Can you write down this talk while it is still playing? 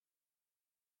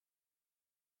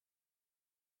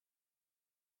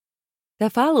The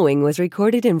following was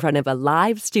recorded in front of a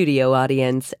live studio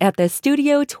audience at the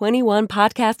Studio 21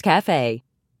 Podcast Cafe.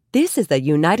 This is the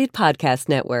United Podcast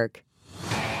Network.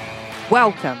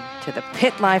 Welcome to the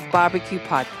Pit Life Barbecue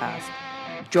Podcast.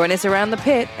 Join us around the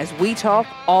pit as we talk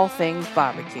all things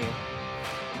barbecue.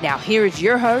 Now here is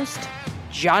your host,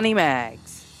 Johnny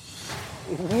Maggs.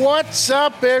 What's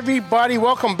up, everybody?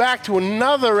 Welcome back to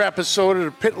another episode of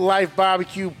the Pit Life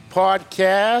Barbecue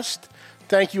Podcast.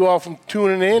 Thank you all for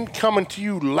tuning in, coming to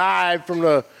you live from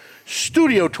the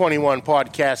Studio 21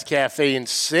 Podcast Cafe in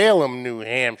Salem, New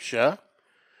Hampshire.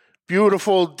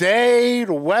 Beautiful day,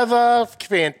 the weather,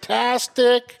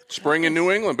 fantastic. Spring in New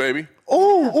England, baby.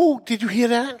 Oh, did you hear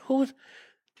that?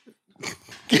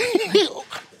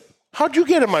 How'd you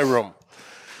get in my room?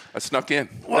 I snuck in.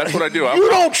 That's what I do. You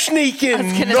don't sneak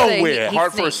in nowhere.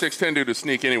 Hard for a 6'10" dude to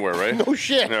sneak anywhere, right? No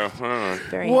shit. No. All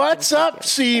right. What's up,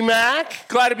 C-Mac?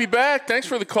 Glad to be back. Thanks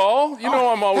for the call. You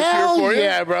know I'm always here for you.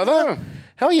 Yeah, brother.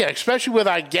 Hell yeah, especially with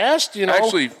our guest, you know.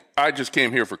 Actually, I just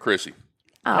came here for Chrissy.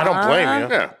 I don't blame you.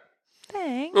 Yeah.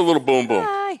 Thanks. A little boom boom.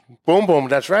 Hi. Boom, boom,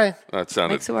 that's right. That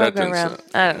sounded. Makes the world go round.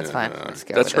 That's fine. Let's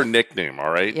go That's with her it. nickname, all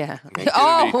right? Yeah.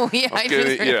 I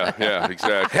yeah,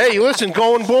 exactly. Hey, listen,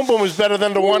 going boom boom is better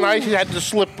than the one I had to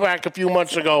slip back a few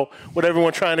months ago with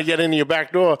everyone trying to get into your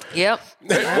back door. Yep.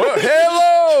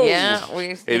 Hello. Yeah.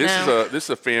 Hey, this is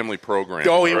a family program.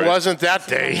 Oh, it right? wasn't that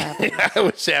day. I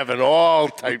was having all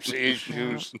types of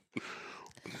issues.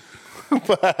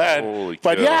 Holy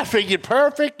But cow. yeah, I figured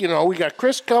perfect. You know, we got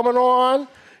Chris coming on.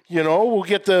 You know, we'll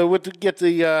get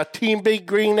the Team Big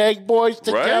Green Egg boys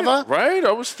together. Right.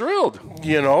 I was thrilled.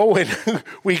 You know, and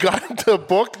we got the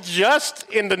book just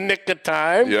in the nick of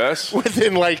time. Yes.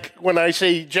 Within, like, when I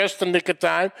say just the nick of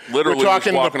time, Literally we're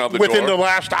talking just walking out the within door. the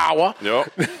last hour.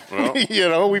 Yep. You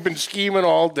know, we've been scheming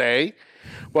all day.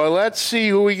 Well, let's see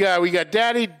who we got. We got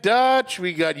Daddy Dutch.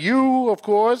 We got you, of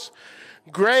course.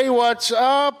 Gray, what's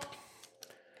up?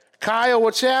 Kyle,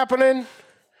 what's happening?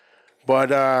 But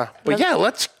yeah,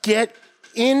 let's get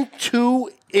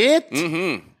into it.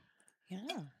 Mm-hmm. Yeah.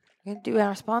 You gonna do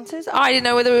our sponsors? Oh, I didn't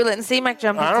know whether we were letting C-Mac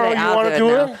jump in I don't today. know. You I'll want to do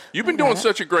do now. it? You've been doing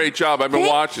such a great job. I've been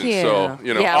Thank watching, you. so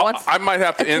Yeah, I might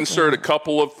have to insert a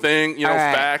couple of things, All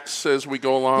right. facts as we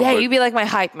go along. Yeah, but you be like my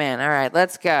hype man. All right,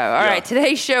 let's go. All right,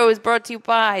 today's show is brought to you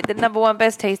by the #1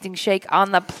 best tasting shake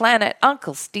on the planet,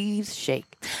 Uncle Steve's Shake.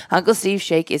 Uncle Steve's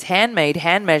Shake is handmade,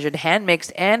 hand-measured,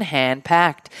 hand-mixed, and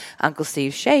hand-packed. Uncle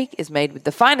Steve's Shake is made with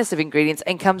the finest of ingredients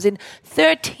and comes in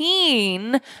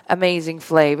 13 amazing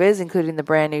flavors, including the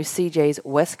brand new CJ's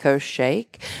West Coast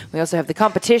Shake. We also have the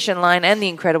competition line and the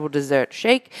incredible dessert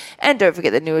shake. And don't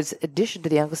forget the newest addition to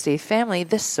the Uncle Steve family,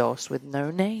 the sauce with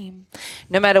no name.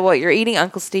 No matter what you're eating,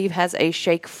 Uncle Steve has a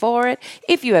shake for it.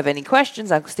 If you have any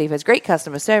questions, Uncle Steve has great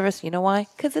customer service. You know why?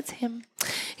 Because it's him.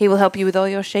 He will help you with all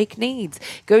your shake needs.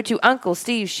 Go to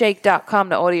UncleSteveShake.com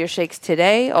to order your shakes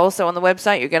today. Also on the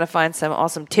website, you're going to find some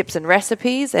awesome tips and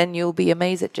recipes, and you'll be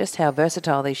amazed at just how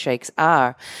versatile these shakes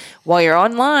are. While you're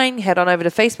online, head on over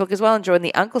to Facebook as well and join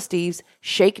the Uncle Steve's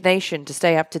Shake Nation to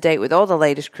stay up to date with all the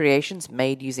latest creations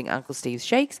made using Uncle Steve's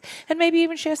shakes, and maybe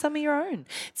even share some of your own.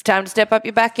 It's time to step up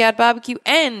your backyard barbecue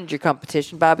and your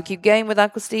competition barbecue game with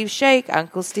Uncle Steve's Shake.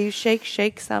 Uncle Steve's Shake,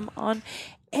 shake some on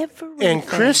everything. And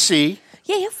Chrissy,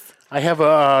 yes. I have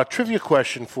a trivia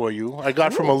question for you. I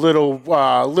got from a little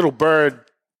bird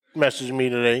messaged me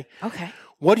today. Okay.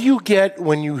 What do you get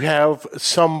when you have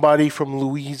somebody from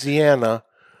Louisiana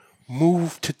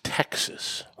move to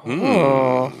Texas?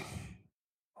 Oh.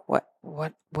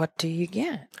 What do you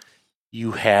get?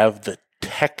 You have the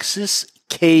Texas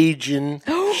Cajun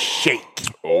Shake.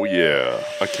 Oh yeah,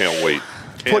 I can't wait.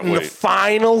 Putting the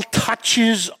final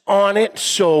touches on it,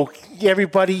 so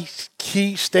everybody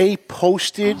stay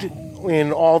posted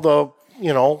in all the,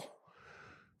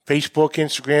 Facebook,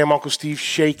 Instagram, Uncle Steve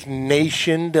Shake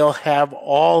Nation. They'll have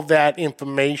all that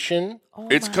information.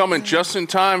 It's coming just in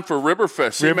time for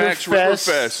Riverfest. C-Max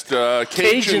Riverfest.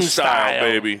 Cajun style,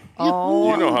 baby.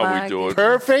 Oh, you know how my we do it.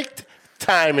 Perfect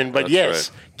timing, but That's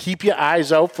yes, right. keep your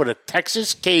eyes out for the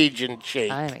Texas Cajun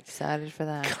Shake. I'm excited for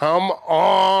that. Come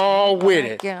on with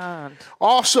it. God.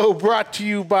 Also brought to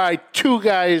you by Two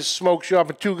Guys Smoke Shop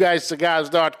and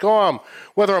TwoGuysCigars.com.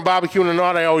 Whether I'm barbecuing or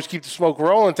not, I always keep the smoke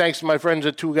rolling thanks to my friends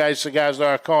at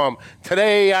TwoGuysCigars.com.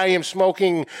 Today I am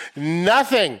smoking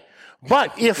nothing,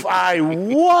 but if I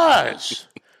was,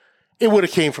 it would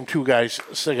have came from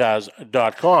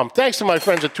TwoGuysCigars.com. Thanks to my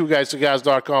friends at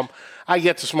TwoGuysCigars.com, I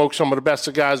get to smoke some of the best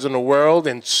cigars in the world,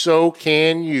 and so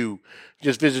can you.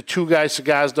 Just visit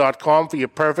TwoGuysCigars.com for your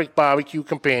perfect barbecue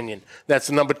companion. That's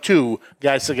the number 2,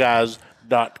 GuyCigars.com.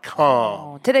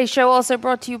 magnachef.com. Today's show also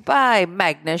brought to you by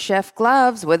MagnaChef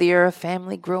Gloves. Whether you're a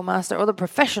family grill master or the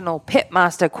professional pit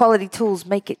master, quality tools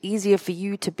make it easier for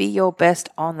you to be your best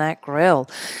on that grill.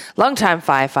 Longtime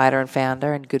firefighter and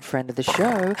founder and good friend of the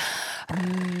show,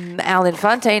 Al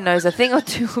Infante knows a thing or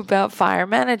two about fire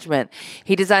management.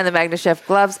 He designed the MagnaChef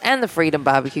Gloves and the Freedom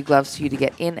Barbecue Gloves for you to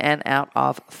get in and out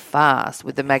of fast.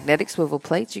 With the magnetic swivel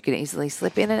plates, you can easily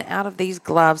slip in and out of these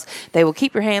gloves. They will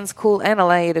keep your hands cool and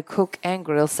allow you to cook and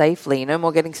grill safely. No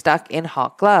more getting stuck in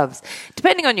hot gloves.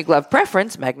 Depending on your glove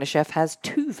preference, MagnaChef has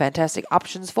two fantastic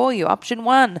options for you. Option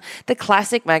 1, the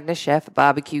classic MagnaChef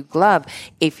barbecue glove.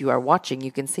 If you are watching,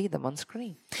 you can see them on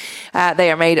screen.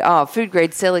 They are made of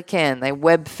food-grade silicone. They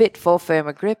web fit for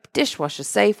firmer grip, dishwasher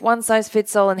safe, one size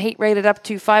fits all, and heat rated up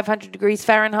to 500 degrees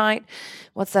Fahrenheit.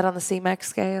 What's that on the CMAX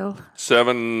scale?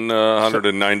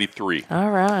 793.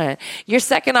 All right. Your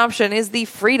second option is the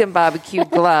Freedom Barbecue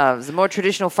Gloves. A more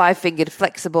traditional 5-fingered,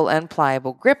 flexible and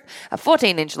pliable grip. A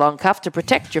 14-inch long cuff to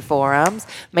protect your forearms.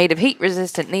 Made of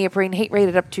heat-resistant neoprene, heat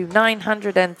rated up to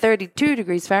 932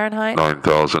 degrees Fahrenheit.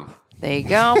 9,000. There you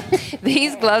go.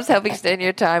 These gloves help extend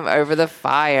your time over the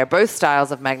fire. Both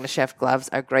styles of MagnaChef gloves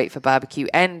are great for barbecue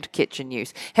and kitchen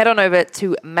use. Head on over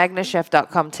to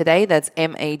magnachef.com today. That's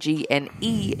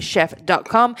MAGNE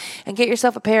chef.com and get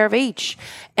yourself a pair of each.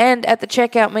 And at the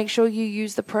checkout, make sure you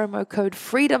use the promo code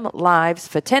FREEDOMLIVES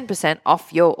for 10%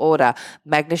 off your order.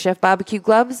 MagnaChef barbecue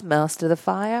gloves, master the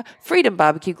fire. Freedom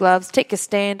barbecue gloves, take a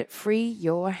stand, free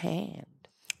your hand.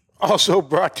 Also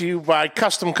brought to you by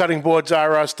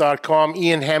CustomCuttingBoardsRUs.com.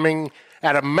 Ian Hemming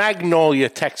out of Magnolia,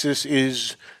 Texas,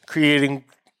 is creating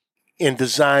and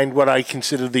designed what I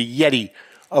consider the Yeti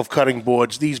of cutting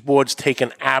boards. These boards take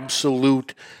an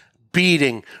absolute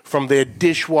beating from their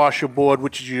dishwasher board,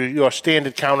 which is your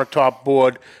standard countertop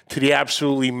board, to the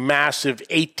absolutely massive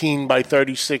 18 by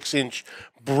 36-inch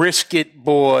brisket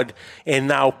board. And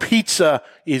now pizza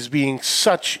is being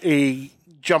such a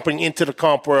jumping into the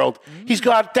comp world. He's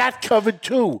got that covered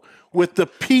too with the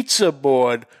pizza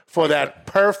board for that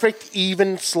perfect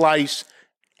even slice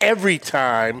every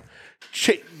time.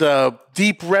 The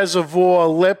deep reservoir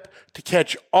lip to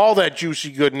catch all that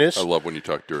juicy goodness. I love when you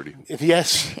talk dirty.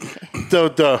 Yes.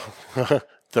 the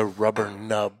rubber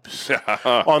nubs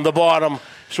on the bottom.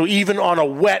 So even on a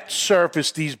wet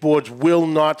surface, these boards will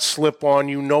not slip on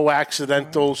you. No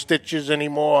accidental stitches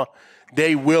anymore.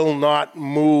 They will not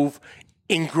move.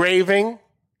 Engraving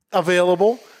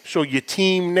available, so your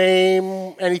team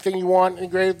name, anything you want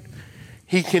engraved,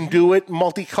 he can do it.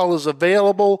 Multicolors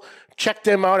available. Check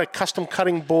them out at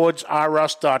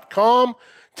CustomCuttingBoardsRUs.com.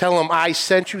 Tell them I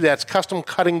sent you. That's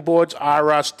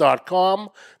CustomCuttingBoardsRUs.com.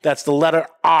 That's the letter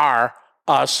R,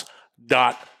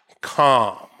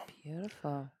 us.com.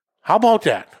 Beautiful. How about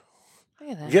that?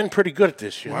 Look at that. You're getting pretty good at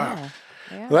this. Yeah.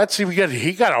 Yeah. Let's see.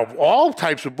 He got all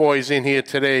types of boys in here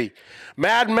today.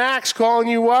 Mad Max calling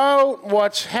you out.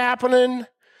 What's happening?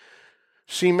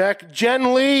 C-Mac.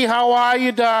 Jen Lee, how are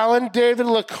you, darling? David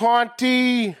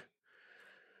LeConte.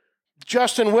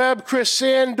 Justin Webb, Chris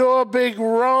Sandor, Big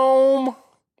Rome.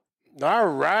 All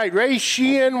right. Ray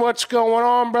Sheehan, what's going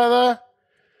on, brother?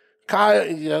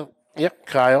 Kyle. Yep,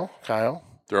 Kyle.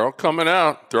 They're all coming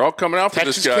out. For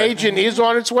Texas this guy. Cajun is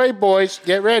on its way, boys.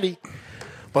 Get ready.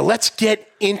 But let's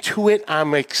get into it.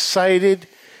 I'm excited.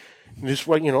 This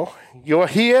one, you're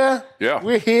here. Yeah.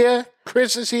 We're here.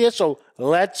 Chris is here. So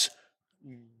let's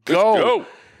go.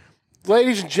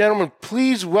 Ladies and gentlemen,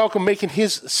 please welcome, making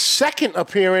his second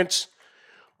appearance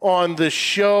on the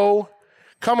show,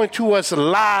 coming to us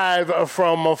live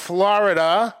from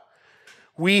Florida,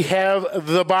 we have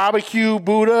the Barbecue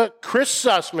Buddha, Chris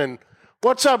Sussman.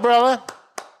 What's up, brother?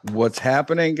 What's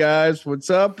happening, guys? What's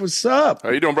up? How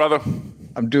you doing, brother?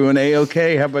 I'm doing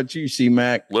A-okay. How about you,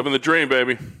 C-Mac? Living the dream,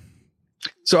 baby.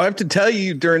 So I have to tell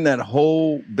you, during that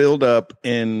whole build-up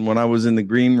and when I was in the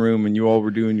green room and you all were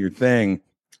doing your thing,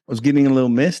 I was getting a little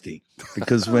misty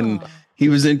because when he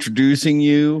was introducing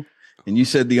you and you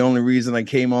said the only reason I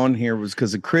came on here was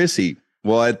because of Chrissy.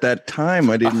 Well, at that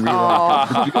time, I didn't realize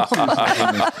the producer's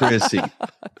name was Chrissy.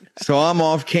 So I'm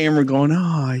off camera going,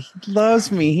 he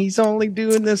loves me. He's only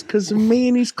doing this because of me,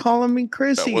 and he's calling me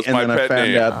Chrissy. And then I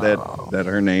found out that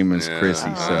her name is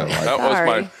Chrissy. So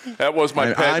that was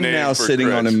my pet I'm name. now sitting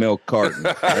Chris. on a milk carton.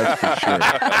 That's for sure.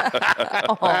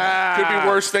 Could be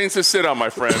worse things to sit on,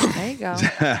 my friend. There you go.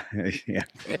 yeah.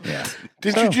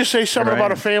 Didn't you just say something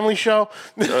about a family show?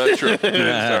 True.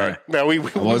 Sorry. No, we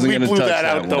blew that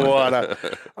out the water.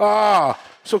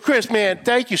 So Chris, man,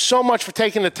 thank you so much for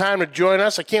taking the time to join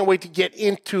us. I can't wait to get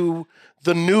into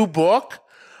the new book.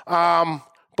 But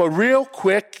real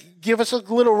quick, give us a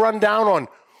little rundown on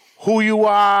who you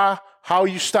are, how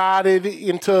you started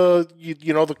into,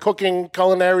 the cooking,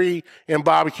 culinary, and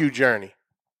barbecue journey.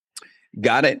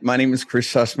 Got it. My name is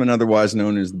Chris Sussman, otherwise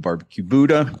known as the Barbecue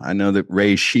Buddha. I know that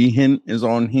Ray Sheehan is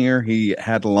on here. He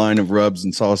had a line of rubs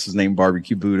and sauces named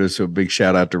Barbecue Buddha. So a big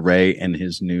shout out to Ray and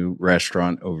his new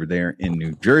restaurant over there in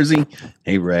New Jersey.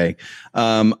 Hey, Ray.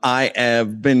 I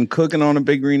have been cooking on a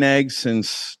Big Green Egg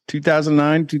since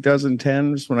 2009,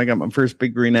 2010 is when I got my first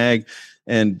Big Green Egg.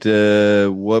 And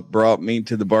what brought me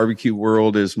to the barbecue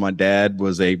world is my dad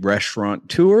was a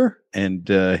restaurateur, and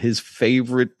his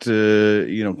favorite,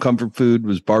 comfort food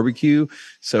was barbecue.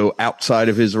 So outside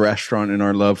of his restaurant and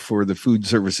our love for the food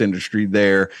service industry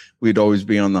there, we'd always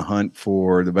be on the hunt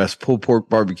for the best pulled pork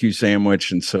barbecue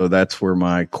sandwich. And so that's where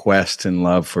my quest and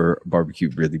love for barbecue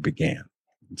really began.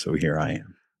 And so here I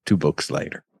am, 2 books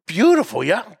later. Beautiful.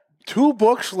 Yeah. 2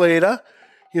 books later.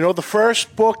 The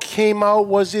first book came out,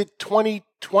 was it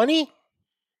 2020?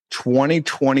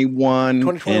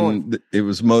 2021. And it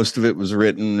was, most of it was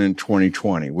written in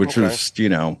 2020, which was,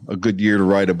 a good year to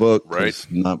write a book. Right.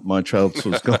 Not much else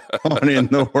was going on in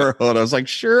the world. I was like,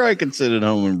 sure, I can sit at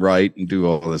home and write and do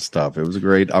all this stuff. It was a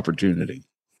great opportunity.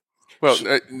 Well,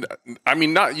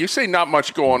 you say not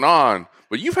much going on,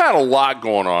 but you've had a lot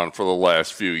going on for the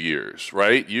last few years,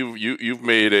 right? You've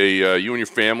made you and your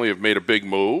family have made a big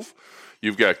move.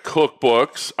 You've got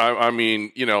cookbooks.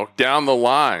 Down the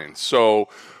line. So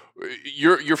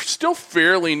you're still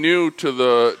fairly new to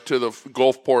the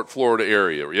Gulfport, Florida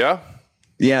area, yeah?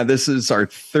 Yeah, this is our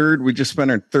third. We just spent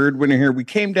our third winter here. We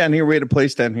came down here. We had a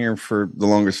place down here for the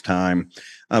longest time,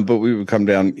 but we would come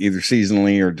down either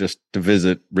seasonally or just to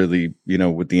visit, really,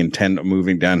 with the intent of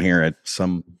moving down here at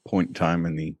some point in time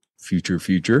in the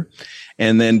future.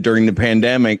 And then during the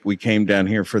pandemic, we came down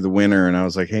here for the winter, and I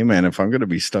was like, hey man, if I'm going to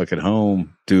be stuck at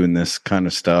home doing this kind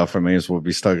of stuff, I may as well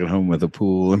be stuck at home with a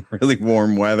pool and really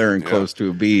warm weather and close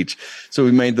to a beach. So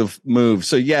we made the move.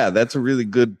 So yeah, that's a really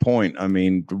good point. I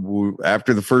mean,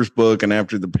 after the first book and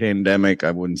after the pandemic,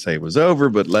 I wouldn't say it was over,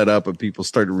 but let up and people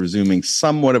started resuming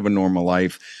somewhat of a normal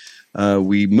life.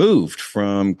 We moved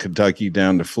from Kentucky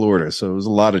down to Florida. So it was a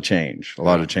lot of change in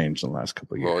the last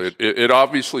couple of years. Well, it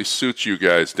obviously suits you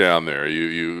guys down there.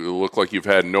 You look like you've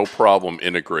had no problem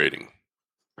integrating.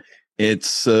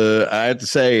 It's, I have to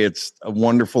say, it's a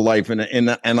wonderful life.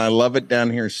 And I love it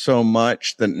down here so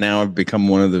much that now I've become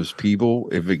one of those people.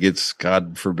 If it gets,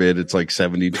 God forbid, it's like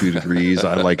 72 degrees,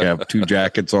 I have 2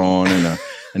 jackets on and a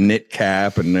knit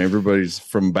cap, and everybody's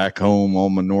from back home. All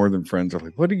my northern friends are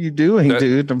like, what are you doing,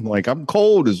 dude? I'm like, I'm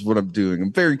cold is what I'm doing.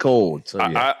 I'm very cold. So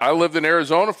yeah. I lived in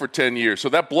Arizona for 10 years. So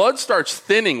that blood starts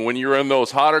thinning when you're in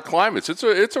those hotter climates. It's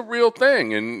a real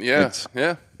thing. And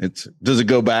does it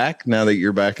go back now that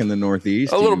you're back in the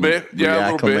Northeast? A little bit. Yeah,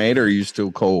 a little bit. Or are you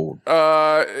still cold?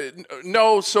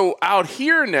 No. So out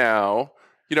here now,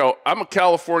 I'm a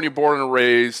California born and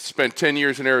raised, spent 10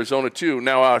 years in Arizona too.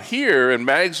 Now out here, and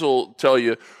Mags will tell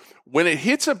you, when it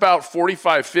hits about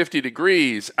 45, 50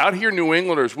 degrees, out here New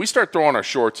Englanders, we start throwing our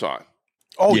shorts on.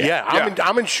 Oh yeah.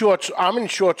 I'm in shorts. I'm in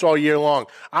shorts all year long.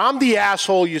 I'm the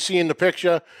asshole you see in the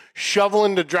picture,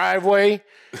 shoveling the driveway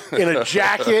in a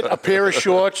jacket, a pair of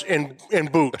shorts, and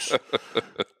boots.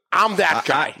 I'm that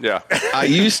guy. I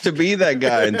used to be that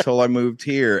guy until I moved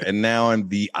here, and now I'm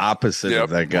the opposite of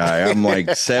that guy. I'm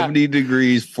like 70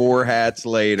 degrees, 4 hats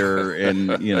later,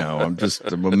 and I'm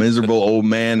a miserable old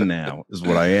man now, is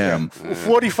what I am.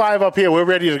 45 up here, we're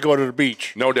ready to go to the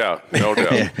beach. No doubt.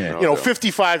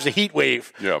 55's a heat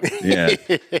wave. Yeah.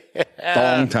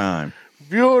 Long time.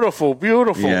 Beautiful.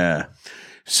 Yeah.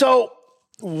 So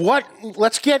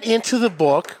let's get into the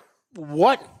book.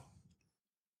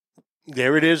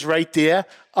 There it is right there.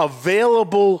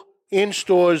 Available in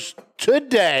stores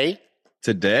today.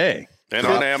 And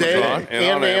on Amazon.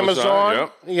 And on Amazon.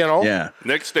 Yep.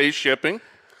 Next day shipping.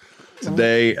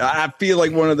 Today, I feel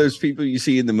like one of those people you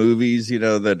see in the movies,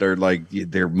 that are like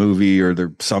their movie or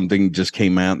their something just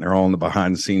came out and they're all in the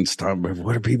behind the scenes stuff.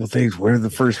 What do people think? Where are the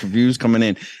first reviews coming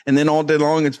in? And then all day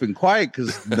long, it's been quiet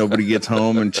because nobody gets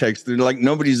home and checks. They're like,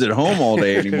 nobody's at home all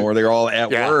day anymore. They're all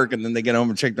at work, and then they get home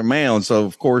and check their mail. And so,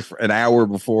 of course, an hour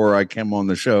before I came on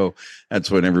the show, that's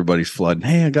when everybody's flooding.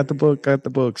 Hey, I got the book.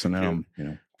 So now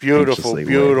I'm, beautiful.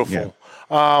 Yeah.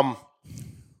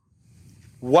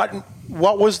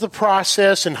 What was the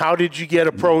process, and how did you get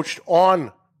approached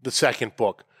on the second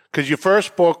book? Because your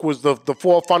first book was the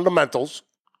 4 Fundamentals.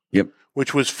 Yep.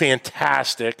 Which was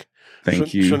fantastic.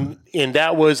 Thank you. And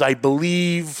that was, I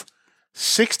believe,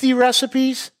 60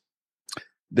 recipes?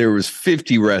 There was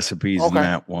 50 recipes in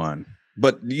that one.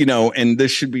 But, and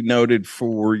this should be noted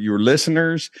for your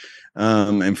listeners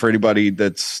and for anybody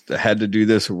that's had to do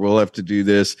this or will have to do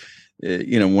this.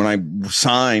 when I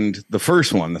signed the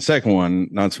first one, the second one,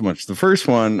 not so much. The first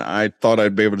one, I thought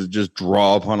I'd be able to just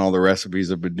draw upon all the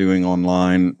recipes I've been doing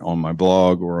online on my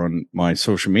blog or on my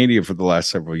social media for the last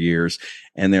several years.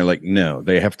 And they're like, no,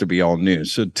 they have to be all new.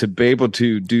 So to be able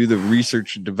to do the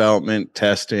research and development,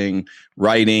 testing,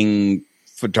 writing,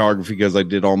 photography, because I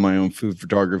did all my own food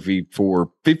photography for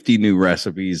 50 new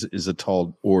recipes is a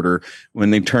tall order.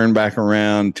 When they turn back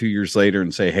around 2 years later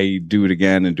and say, hey, do it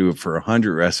again and do it for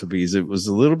 100 recipes, it was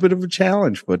a little bit of a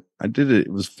challenge, but I did it.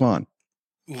 It was fun.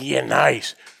 Yeah,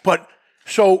 nice. But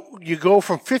so you go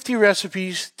from 50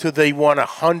 recipes to they want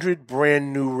 100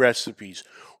 brand new recipes.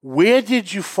 Where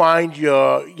did you find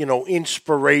your,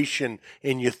 inspiration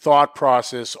in your thought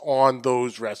process on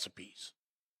those recipes?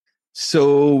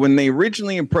 So when they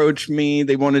originally approached me,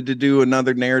 they wanted to do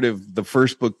another narrative. The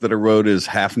first book that I wrote is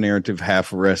half narrative,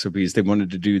 half recipes. They wanted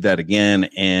to do that again.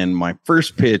 And my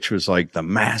first pitch was like the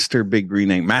mastering the big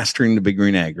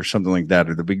green egg or something like that,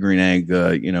 or the big green egg,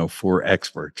 for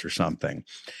experts or something.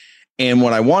 And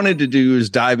what I wanted to do is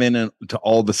dive into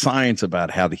all the science about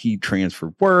how the heat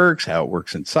transfer works, how it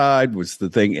works inside was the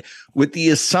thing, with the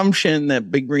assumption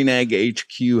that Big Green Egg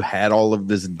HQ had all of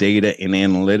this data and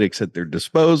analytics at their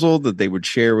disposal that they would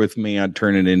share with me. I'd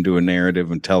turn it into a narrative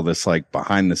and tell this like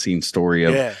behind the scenes story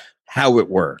of how it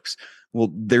works. Well,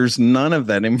 there's none of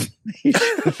that information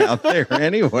out there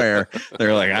anywhere.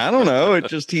 They're like, I don't know. It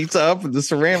just heats up and the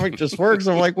ceramic just works.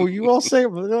 I'm like, well, you all say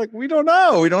it. They're like, we don't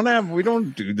know. We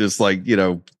don't do this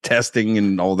testing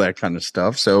and all that kind of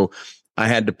stuff. So I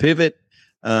had to pivot,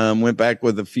 went back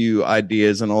with a few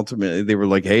ideas, and ultimately they were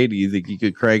like, hey, do you think you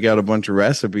could crank out a bunch of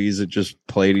recipes that just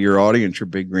play to your audience, your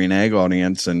Big Green Egg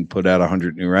audience, and put out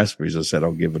 100 new recipes? I said,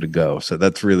 I'll give it a go. So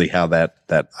that's really how that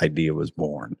idea was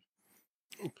born.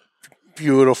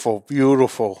 Beautiful.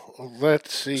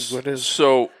 Let's see what is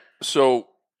so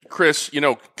Chris,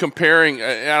 comparing,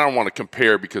 I don't want to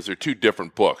compare because they're two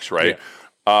different books, right?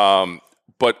 Yeah.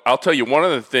 But I'll tell you, one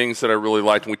of the things that I really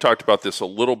liked, and we talked about this a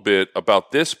little bit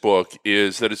about this book,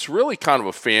 is that it's really kind of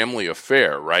a family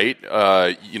affair, right?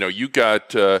 You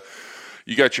got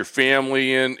your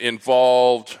family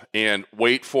involved, and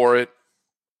wait for it,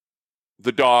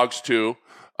 the dogs too.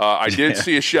 I did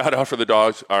see a shout out for the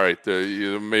dogs. All right.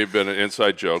 It may have been an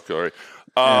inside joke. All right.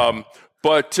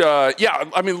 But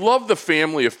love the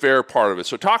family affair part of it.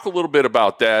 So talk a little bit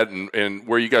about that and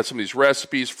where you got some of these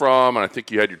recipes from. And I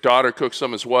think you had your daughter cook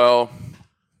some as well.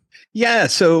 Yeah.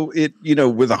 So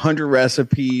with 100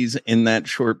 recipes in that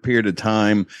short period of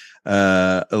time,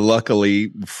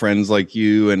 luckily friends like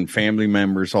you and family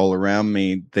members all around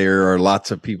me, there are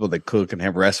lots of people that cook and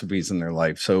have recipes in their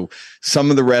life. So some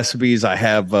of the recipes I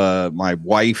have, my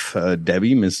wife,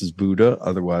 Debbie, Mrs. Buddha,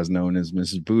 otherwise known as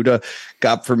Mrs. Buddha,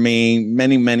 got for me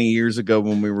many, many years ago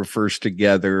when we were first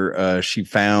together. She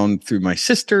found through my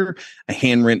sister a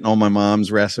handwritten all my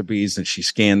mom's recipes, and she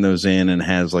scanned those in and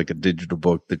has like a digital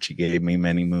book that she gave me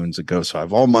many moons ago. So I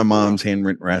have all my mom's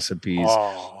handwritten recipes.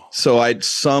 Oh. So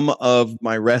some of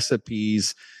my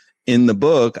recipes in the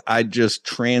book, I just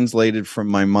translated from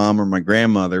my mom or my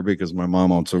grandmother, because my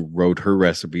mom also wrote her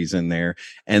recipes in there,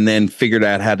 and then figured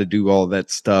out how to do all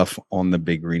that stuff on the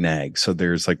Big Green Egg. So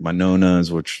there's like my Nona's,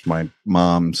 which is my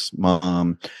mom's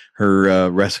mom, her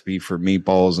recipe for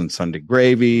meatballs and Sunday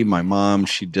gravy. My mom,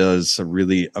 she does a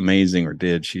really amazing, or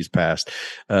did, she's passed,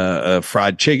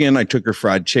 fried chicken. I took her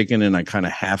fried chicken and I kind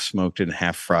of half smoked it and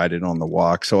half fried it on the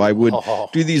wok. So I would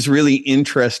do these really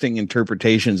interesting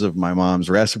interpretations of my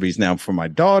mom's recipes. Now for my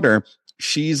daughter,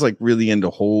 she's like really into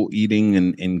whole eating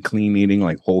and clean eating,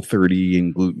 like Whole30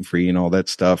 and gluten-free and all that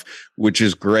stuff, which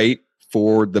is great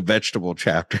for the vegetable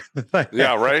chapter.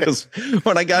 Yeah, right. Because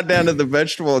when I got down to the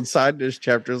vegetable and side dish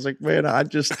chapter, I was like, man, I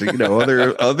just,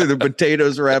 other than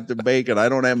potatoes wrapped in bacon, I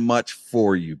don't have much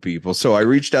for you people. So I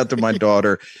reached out to my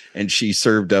daughter, and she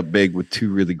served up big with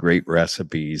two really great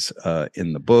recipes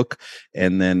in the book.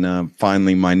 And then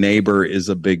finally, my neighbor is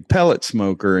a big pellet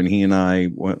smoker, and he and I,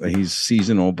 he's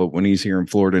seasonal, but when he's here in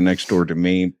Florida next door to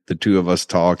me, the two of us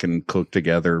talk and cook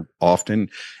together often.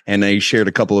 And he shared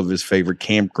a couple of his favorite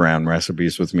campground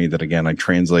recipes with me that, again, I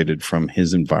translated from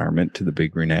his environment to the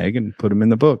Big Green Egg and put them in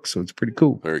the book. So it's pretty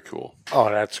cool. Very cool. Oh,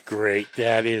 that's great.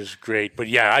 That is great. But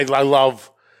yeah, I love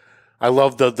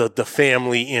the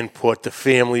family input, the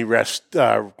family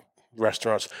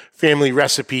restaurants, family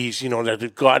recipes, that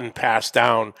have gotten passed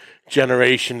down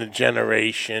generation to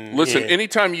generation. Listen,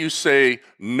 anytime you say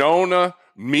Nona,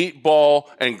 meatball,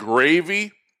 and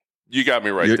gravy, You got me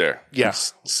right there.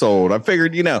 Yes. Sold. I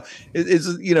figured, it's,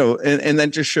 and that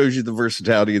just shows you the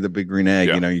versatility of the Big Green Egg.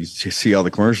 Yeah. You see all the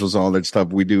commercials, all that stuff.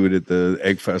 We do it at the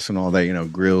Egg Fest and all that,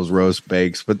 grills, roast,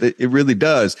 bakes, but it really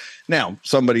does. Now,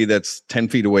 somebody that's 10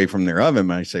 feet away from their oven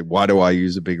might say, why do I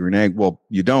use a Big Green Egg? Well,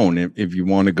 you don't if you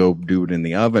want to go do it in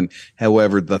the oven.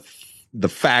 However, the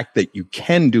fact that you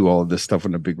can do all of this stuff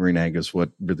in a Big Green Egg is what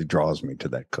really draws me to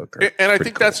that cooker. And I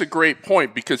think that's a great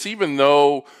point, because even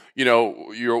though,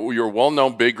 you're a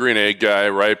well-known Big Green Egg guy,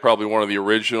 right? Probably one of the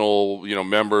original,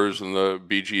 members in the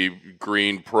BG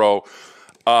Green Pro.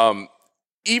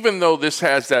 Even though this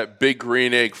has that Big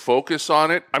Green Egg focus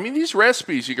on it, I mean, these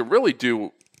recipes you can really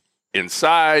do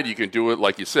inside. You can do it,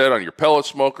 like you said, on your pellet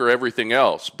smoker, everything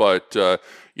else. But, us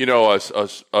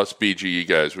BGE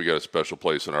guys, we got a special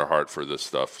place in our heart for this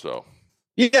stuff. So,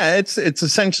 yeah, it's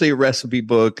essentially a recipe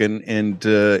book, and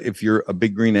if you're a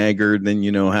Big Green Egger, then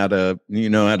you know how to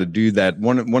do that.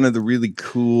 One of the really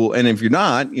cool, and if you're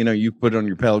not, you put it on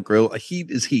your pellet grill. Heat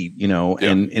is heat,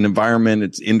 and in environment,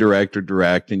 it's indirect or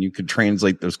direct, and you could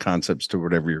translate those concepts to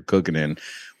whatever you're cooking in.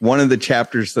 One of the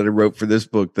chapters that I wrote for this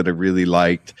book that I really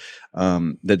liked,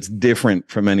 that's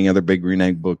different from any other Big Green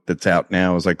Egg book that's out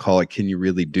now, is I call it "Can You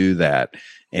Really Do That?"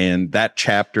 And that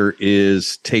chapter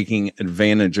is taking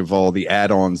advantage of all the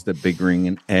add-ons that Big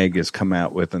Green Egg has come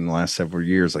out with in the last several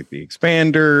years, like the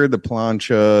expander, the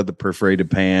plancha, the perforated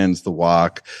pans, the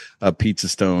wok, pizza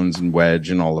stones and wedge,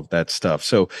 and all of that stuff.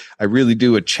 So I really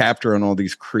do a chapter on all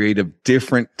these creative,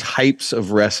 different types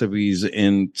of recipes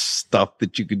and stuff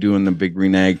that you could do in the Big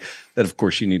Green Egg that, of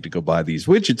course, you need to go buy these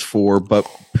widgets for. But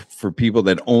for people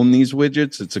that own these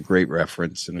widgets, it's a great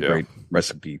reference and a great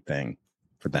recipe thing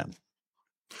for them.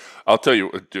 I'll tell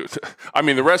you, dude, I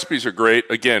mean, the recipes are great.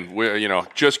 Again, we,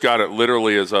 just got it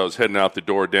literally as I was heading out the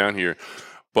door down here.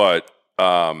 But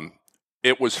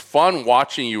it was fun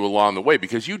watching you along the way,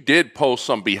 because you did post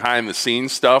some behind the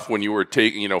scenes stuff when you were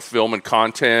taking, filming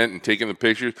content and taking the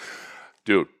pictures.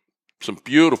 Dude, some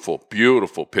beautiful,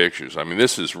 beautiful pictures. I mean,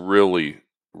 this is really,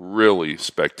 really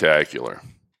spectacular.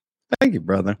 Thank you,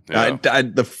 brother. Yeah.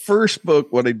 The first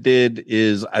book, what I did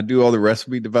is I do all the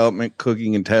recipe development,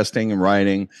 cooking and testing and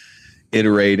writing,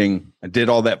 iterating. I did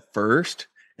all that first.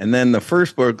 And then the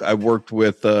first book I worked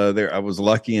with, I was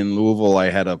lucky in Louisville.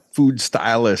 I had a food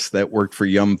stylist that worked for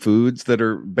Yum Foods that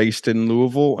are based in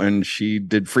Louisville, and she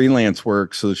did freelance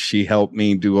work. So she helped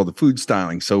me do all the food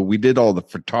styling. So we did all the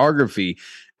photography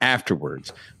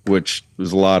afterwards, which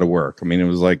was a lot of work. I mean, it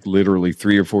was like literally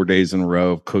 3 or 4 days in a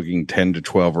row of cooking 10 to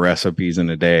 12 recipes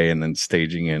in a day, and then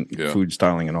staging and food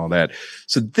styling and all that.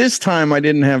 So this time I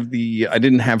didn't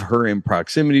have her in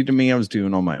proximity to me. I was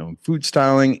doing all my own food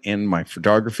styling and my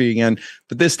photography again.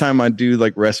 But this time I do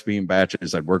like recipe and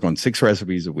batches. I'd work on 6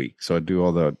 recipes a week. So I'd do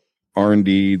all the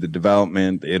R&D, the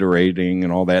development, the iterating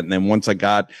and all that. And then once I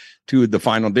got to the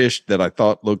final dish that I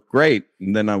thought looked great,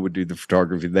 and then I would do the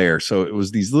photography there. So it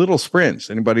was these little sprints.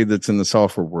 Anybody that's in the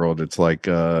software world, it's like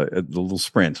the little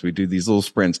sprints. We do these little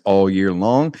sprints all year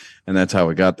long, and that's how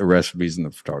we got the recipes and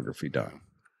the photography done.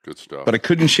 Good stuff. But I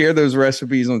couldn't share those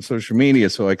recipes on social media,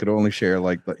 so I could only share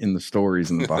like in the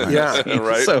stories and the behind the scenes.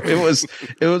 Right. So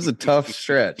it was a tough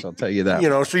stretch, I'll tell you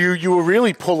that. So you were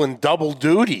really pulling double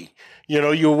duty.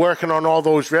 You were working on all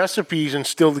those recipes and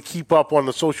still to keep up on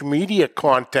the social media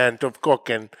content of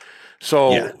cooking.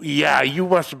 So, you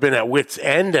must have been at wit's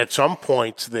end at some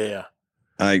points there.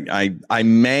 I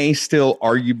may still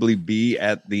arguably be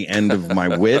at the end of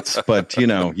my wits, but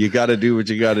you got to do what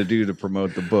you got to do to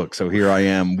promote the book. So here I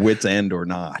am, wits end or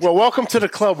not. Well, welcome to the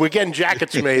club. We're getting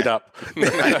jackets made up.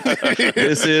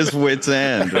 This is wits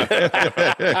end.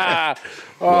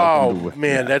 Oh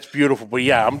man, that's beautiful. But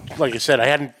I'm like I said, I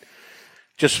hadn't.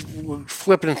 Just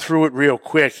flipping through it real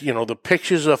quick, the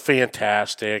pictures are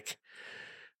fantastic,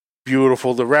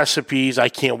 beautiful. The recipes, I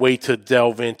can't wait to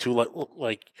delve into.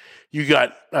 Like you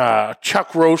got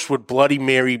chuck roast with Bloody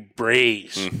Mary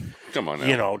braise. Come on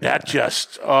now. That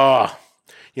just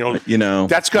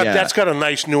that's got a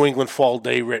nice New England fall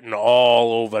day written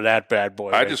all over that bad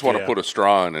boy. I just want to put a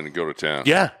straw in and go to town.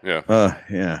 Yeah.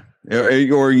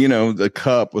 Or the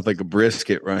cup with like a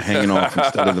brisket hanging off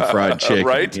instead of the fried chicken,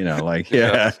 right?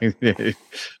 The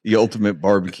ultimate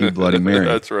barbecue Bloody Mary.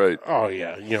 That's right. Oh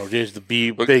yeah, there's the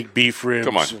big beef ribs.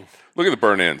 Come on, look at the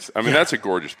burn ends. I mean, that's a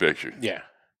gorgeous picture. Yeah,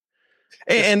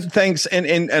 And thanks.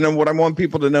 And what I want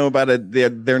people to know about it,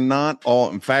 they're not all.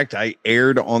 In fact, I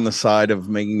erred on the side of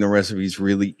making the recipes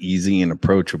really easy and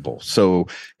approachable. So,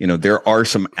 there are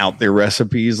some out there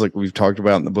recipes like we've talked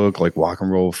about in the book, like wok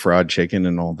and roll fried chicken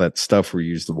and all that stuff. We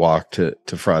use the wok to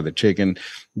fry the chicken.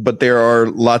 But there are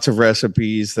lots of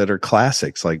recipes that are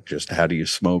classics, like just how do you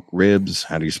smoke ribs?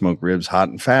 How do you smoke ribs hot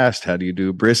and fast? How do you do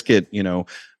a brisket?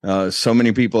 So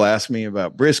many people ask me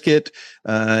about brisket,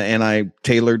 and I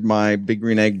tailored my Big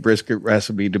Green Egg brisket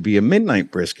recipe to be a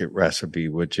midnight brisket recipe,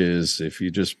 which is if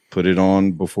you just put it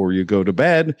on before you go to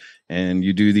bed and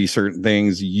you do these certain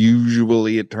things,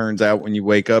 usually it turns out when you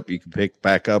wake up, you can pick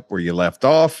back up where you left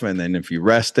off. And then if you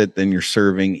rest it, then you're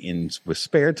serving with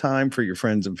spare time for your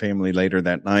friends and family later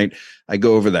that night. I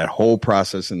go over that whole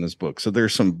process in this book. So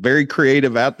there's some very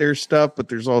creative out there stuff, but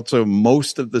there's also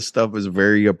most of the stuff is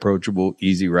very approachable,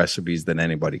 easy recipes that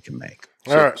anybody can make.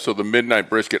 So the midnight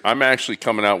brisket, I'm actually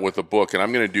coming out with a book, and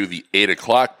I'm going to do the 8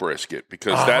 o'clock brisket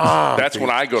because that's when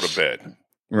I go to bed.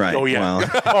 Right. Oh, yeah.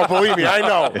 Oh, believe me, I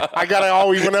know. I got to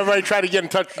always, whenever I try to get in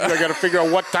touch with you, I got to figure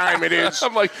out what time it is.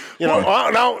 I'm like,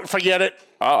 no, forget it.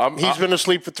 He's been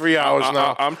asleep for 3 hours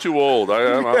now. I'm too old.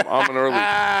 I'm an early.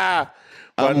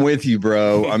 I'm with you,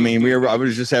 bro. I mean, I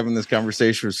was just having this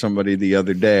conversation with somebody the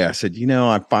other day. I said,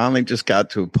 I finally just got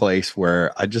to a place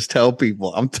where I just tell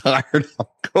people I'm tired. I'm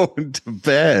going to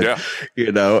bed. Yeah.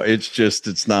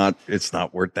 It's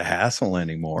not worth the hassle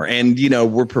anymore. And,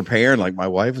 we're preparing. Like my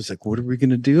wife was like, what are we going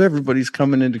to do? Everybody's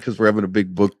coming in because we're having a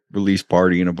big book release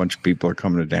party and a bunch of people are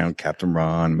coming to town. Captain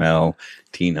Ron, Mel,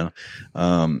 Tina,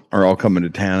 are all coming to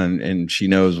town. And she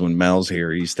knows when Mel's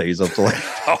here, he stays up till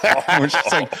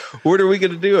she's like, what are we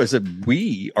going to do? I said,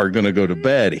 we are going to go to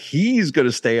bed. He's going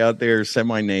to stay out there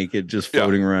semi-naked, just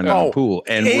floating around in the pool.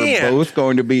 And we're both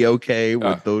going to be okay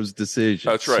with those decisions.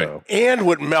 That's right. So. And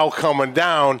with Mel coming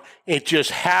down, it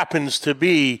just happens to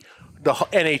be the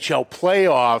NHL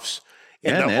playoffs.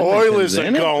 And the Oilers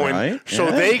are going, right? So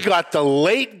they got the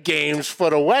late games for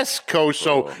the West Coast,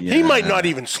 so he might not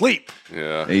even sleep.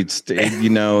 Yeah,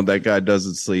 that guy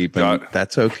doesn't sleep, and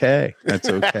that's okay. That's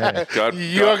okay.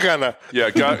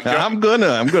 I'm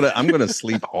gonna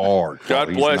sleep hard.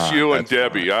 God bless you and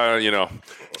Debbie.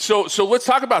 So let's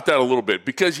talk about that a little bit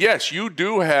because yes, you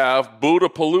do have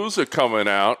Budapalooza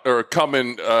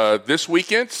coming this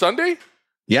weekend, Sunday.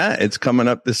 Yeah, it's coming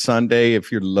up this Sunday. If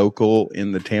you're local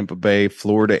in the Tampa Bay,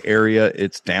 Florida area,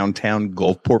 it's downtown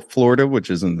Gulfport, Florida, which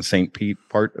is in the St. Pete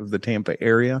part of the Tampa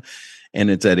area. And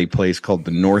it's at a place called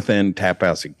the North End Tap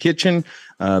House and Kitchen.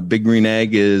 Big Green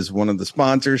Egg is one of the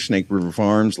sponsors, Snake River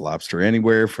Farms, Lobster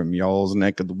Anywhere from y'all's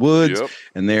neck of the woods. Yep.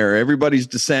 And everybody's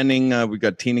descending. We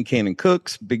got Tina Cannon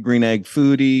Cooks, Big Green Egg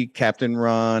Foodie, Captain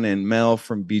Ron and Mel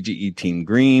from BGE Team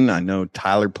Green. I know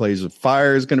Tyler Plays with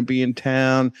Fire is going to be in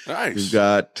town. Nice. We've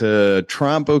got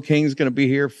Trompo King's going to be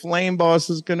here. Flame Boss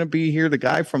is going to be here. The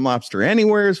guy from Lobster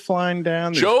Anywhere is flying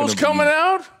down. Joe's coming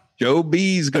out? Joe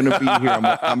B's going to be here.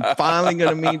 I'm finally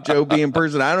going to meet Joe B in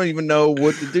person. I don't even know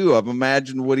what to do. I've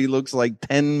imagined what he looks like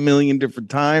 10 million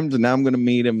different times, and now I'm going to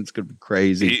meet him. It's going to be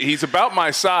crazy. He's about my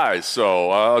size,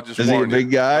 so I'll just Is he a big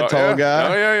guy, tall guy?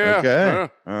 Oh, yeah. Okay. Yeah.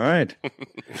 All right.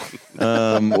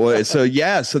 So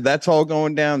that's all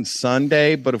going down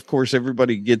Sunday. But, of course,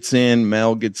 everybody gets in.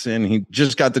 Mel gets in. He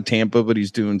just got to Tampa, but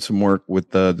he's doing some work with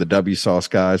the W Sauce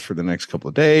guys for the next couple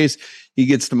of days. He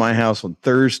gets to my house on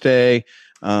Thursday.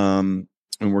 And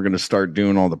we're going to start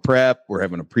doing all the prep. We're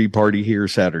having a pre-party here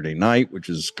Saturday night, which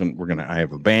is I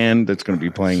have a band that's going to be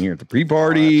playing here at the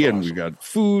pre-party, and we've got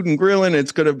food and grilling.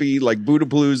 It's going to be like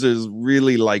Budapalooza is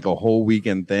really like a whole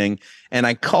weekend thing. And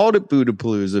I called it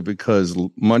Budapalooza because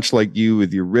much like you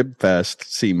with your Rib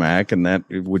Fest, C-Mac, and that,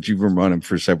 which you've been running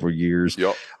for several years,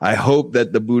 I hope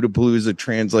that the Budapalooza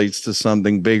translates to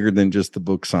something bigger than just the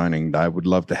book signing. I would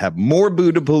love to have more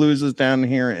Budapaloozas down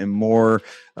here and more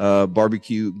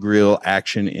barbecue grill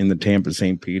action in the Tampa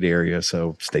St. Pete area.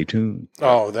 So stay tuned.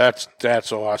 Oh, that's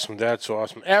awesome. That's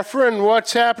awesome. Efren,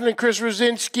 what's happening? Chris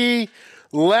Rosinski,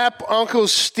 Lep, Uncle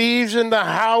Steve's in the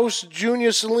house,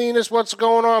 Junior Salinas, what's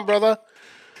going on, brother?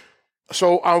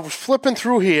 So I was flipping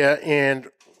through here, and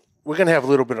we're going to have a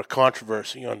little bit of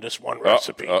controversy on this one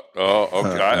recipe. Okay.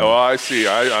 I see.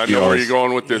 I know where you're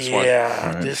going with this one.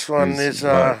 Yeah, right. This one is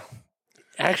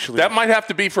actually... That might have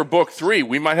to be for book 3.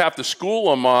 We might have to school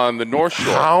them on the North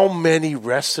Shore. How many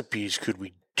recipes could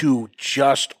we do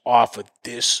just off of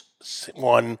this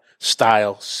one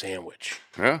style sandwich?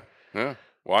 Yeah.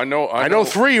 Well, I know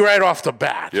 3 right off the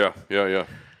bat. Yeah.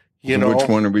 Which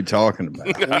one are we talking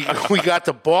about? we got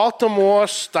the Baltimore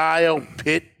style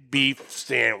pit beef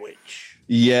sandwich.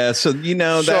 Yeah, so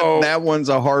that one's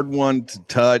a hard one to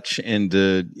touch and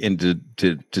to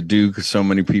do because so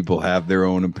many people have their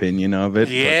own opinion of it.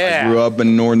 Yeah, I grew up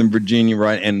in Northern Virginia,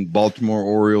 right, and Baltimore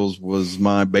Orioles was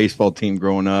my baseball team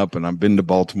growing up, and I've been to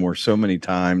Baltimore so many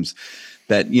times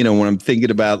that when I'm thinking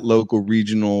about local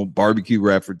regional barbecue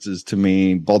references, to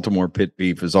me, Baltimore pit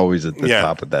beef is always at the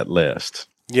top of that list.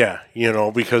 Yeah,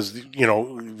 because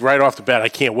right off the bat, I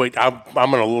can't wait. I'm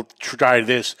gonna try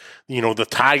this. The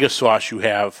tiger sauce you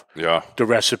have. Yeah. The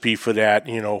recipe for that.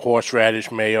 Horseradish,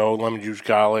 mayo, lemon juice,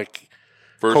 garlic.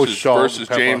 Versus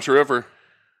James River.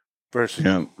 Versus.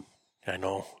 Yeah. I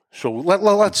know. So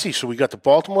let's see. So we got the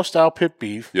Baltimore style pit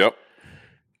beef. Yep.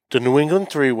 The New England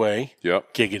three-way.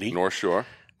 Yep. Giggity.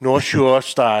 North Shore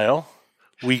style.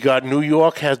 We got New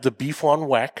York has the beef on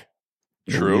weck.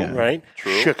 True. Yeah. Right.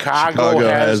 True. Chicago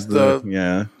has the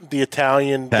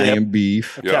Italian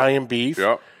beef. Italian beef.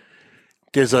 Yep.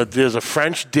 There's a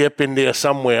French dip in there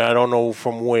somewhere. I don't know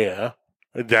from where.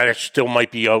 That still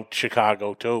might be out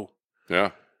Chicago too.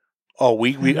 Yeah. Oh,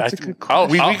 we got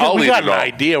an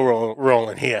idea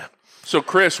rolling here. So,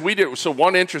 Chris,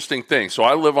 one interesting thing. So,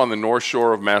 I live on the North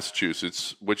Shore of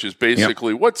Massachusetts, which is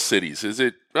basically what cities? Is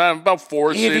it about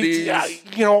 4 cities?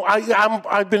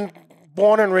 I've been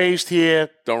born and raised here.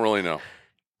 Don't really know.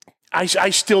 I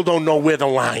still don't know where the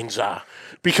lines are.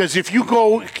 Because if you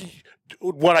go,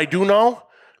 what I do know,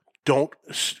 don't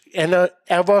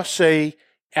ever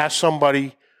ask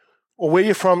somebody, where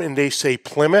you from, and they say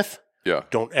Plymouth. Yeah.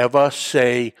 Don't ever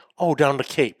say, down the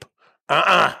Cape.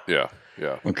 Yeah.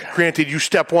 Yeah. Okay. Granted, you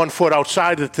step 1 foot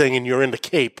outside the thing and you're in the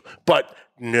Cape. But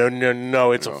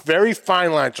no. It's a very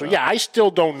fine line. So, I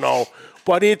still don't know.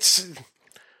 But it's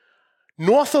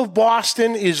north of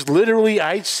Boston is literally,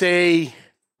 I'd say,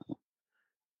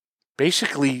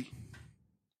 basically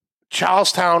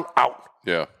Charlestown out.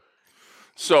 Yeah.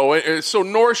 So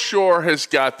North Shore has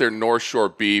got their North Shore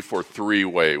beef or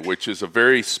three-way, which is a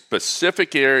very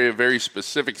specific area, very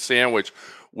specific sandwich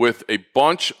with a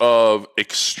bunch of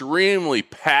extremely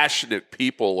passionate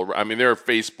people. I mean, there are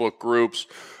Facebook groups.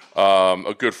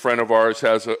 A good friend of ours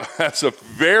has a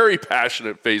very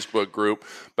passionate Facebook group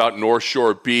about North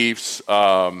Shore beefs,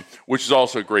 which is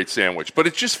also a great sandwich. But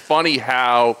it's just funny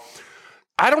how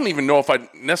I don't even know if I'd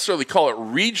necessarily call it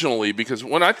regionally, because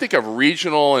when I think of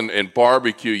regional and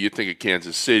barbecue, you think of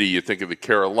Kansas City, you think of the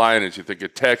Carolinas, you think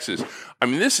of Texas. I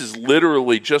mean, this is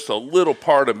literally just a little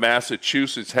part of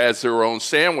Massachusetts has their own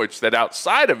sandwich that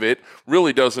outside of it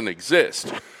really doesn't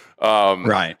exist.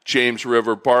 Right. James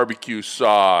River barbecue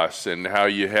sauce, and how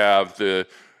you have the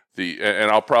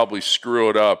and I'll probably screw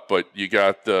it up, but you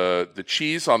got the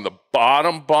cheese on the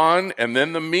bottom bun and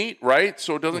then the meat, right?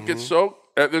 So it doesn't get soaked.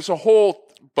 There's a whole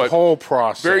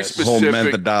process, very specific whole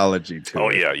methodology to it. Oh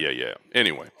yeah.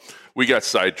 Anyway, we got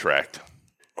sidetracked.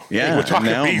 Yeah, we're talking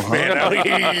now beef,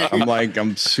 man.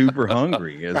 I'm super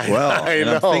hungry as well. I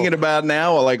know. I'm thinking about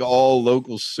now, like all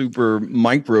local super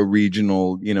micro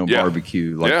regional,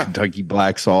 barbecue, like Kentucky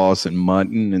black sauce and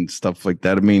mutton and stuff like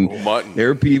that. I mean, mutton. There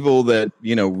are people that,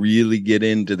 really get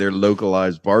into their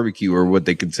localized barbecue, or what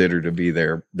they consider to be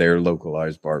their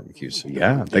localized barbecue. So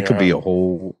that could be a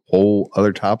whole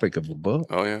other topic of the book.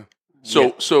 Oh yeah.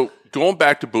 So going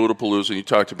back to Budapalooza, you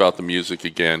talked about the music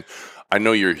again. I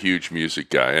know you're a huge music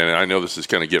guy, and I know this is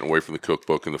kind of getting away from the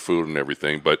cookbook and the food and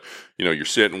everything, but you're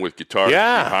sitting with guitars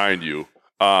behind you.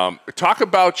 Talk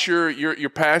about your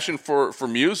passion for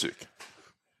music.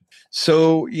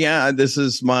 So this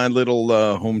is my little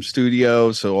home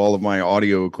studio. So all of my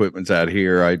audio equipment's out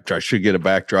here. I should get a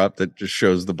backdrop that just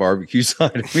shows the barbecue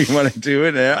side of me when I do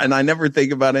it, and I never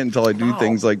think about it until I do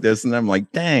things like this, and I'm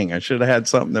like, dang, I should have had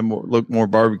something that looked more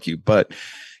barbecue, but.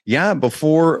 Yeah,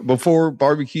 before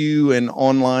barbecue and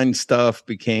online stuff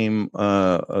became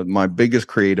my biggest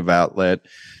creative outlet,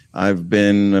 I've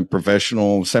been a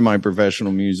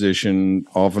semi-professional musician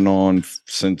off and on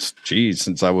since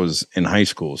I was in high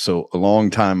school. So a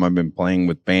long time I've been playing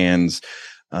with bands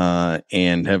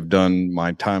and have done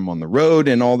my time on the road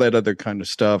and all that other kind of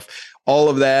stuff. All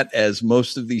of that, as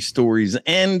most of these stories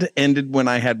ended when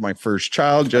I had my first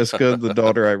child, Jessica, the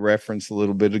daughter I referenced a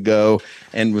little bit ago,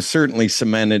 and was certainly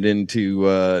cemented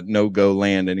into no-go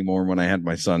land anymore when I had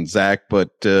my son, Zach.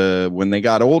 But when they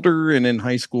got older and in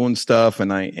high school and stuff,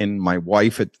 and my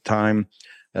wife at the time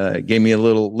gave me a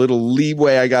little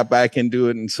leeway, I got back into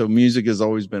it. And so music has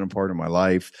always been a part of my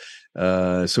life.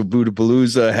 So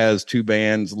Budapalooza has 2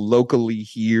 bands locally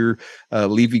here,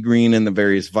 Leafy Green and the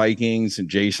Various Vikings, and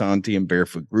Jay Santi and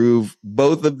Barefoot Groove.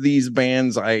 Both of these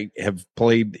bands I have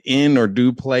played in or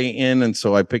do play in, and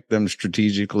so I picked them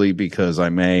strategically because I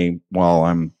may, while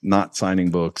I'm not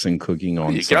signing books and cooking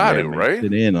on you Sunday, got it, right?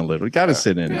 sit in a little. Got to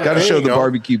sit in. Got to show the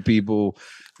barbecue people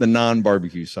the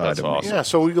non-barbecue side That's of awesome. me. Yeah,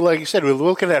 so we, like you said, we're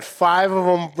looking at 5 of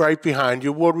them right behind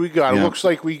you. What do we got? Yeah. It looks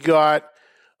like we got,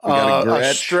 We got a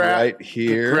Gretsch Strat right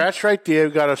here. Gretsch right there.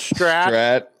 We got a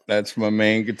Strat. That's my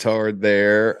main guitar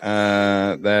there.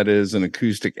 That is an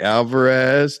acoustic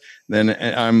Alvarez. Then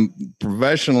I'm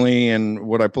professionally, and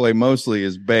what I play mostly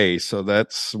is bass. So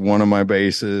that's one of my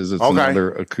basses. It's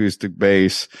another acoustic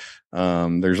bass.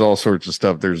 There's all sorts of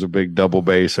stuff. There's a big double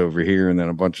bass over here, and then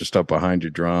a bunch of stuff behind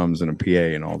your drums and a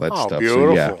PA and all that stuff.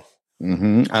 Beautiful. So,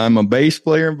 yeah. I'm a bass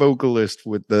player and vocalist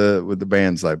with the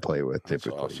bands I play with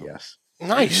typically. awesome. Yes.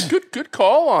 Nice. Good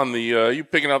call on the you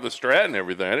picking out the Strat and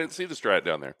everything. I didn't see the Strat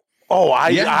down there. Oh,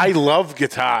 I love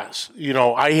guitars. You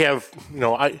know, I have, you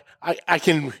know, I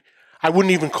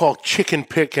wouldn't even call chicken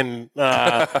picking,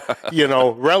 you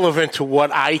know, relevant to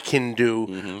what I can do.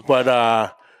 Mm-hmm.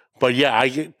 But yeah,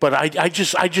 I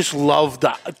just love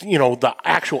the, you know, the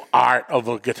actual art of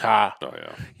a guitar. Oh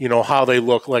yeah. You know, how they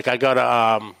look. Like I got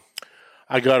a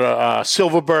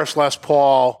Silverburst Les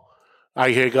Paul.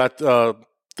 I got the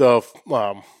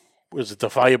was it the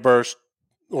Fireburst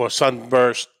or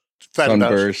Sunburst Fender?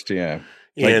 Sunburst, yeah.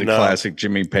 Like And, the classic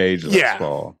Jimmy Page Les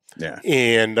Paul. Yeah.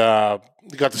 And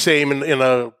we got the same in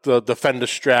the Fender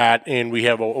Strat, and we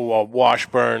have a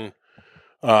Washburn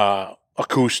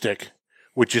acoustic,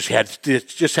 which just had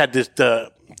this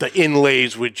the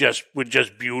inlays were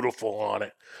just beautiful on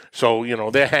it. So, you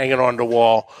know, they're hanging on the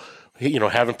wall. You know,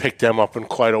 haven't picked them up in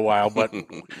quite a while, but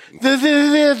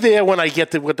they're there when I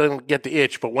get the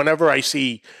itch. But whenever I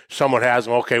see someone has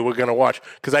them, okay, we're gonna watch,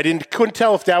 because I couldn't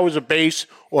tell if that was a bass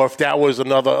or if that was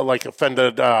another, like a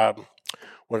Fender.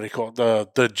 What do they call it?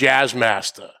 The Jazz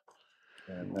Master.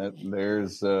 And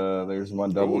there's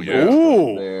one double bass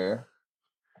Ooh. there,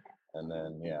 and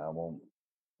then I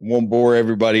won't bore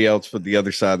everybody else with the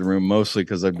other side of the room, mostly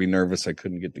because I'd be nervous I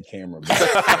couldn't get the camera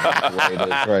back the way it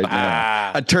is right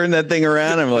now. I turned that thing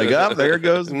around, I'm like, oh, there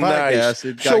goes the podcast. Nice.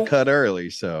 It got cut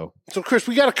early, so Chris,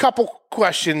 we got a couple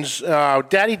questions.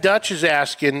 Daddy Dutch is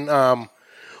asking,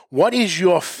 what is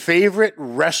your favorite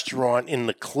restaurant in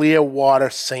the Clearwater,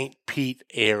 St. Pete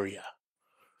area?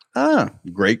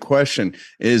 Great question.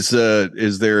 Is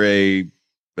there a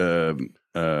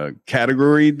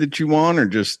category that you want, or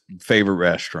just favorite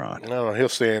restaurant? No, he'll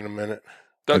say in a minute.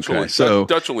 Dutch will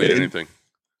eat anything.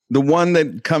 The one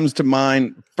that comes to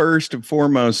mind first and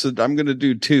foremost, I'm going to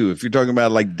do 2. If you're talking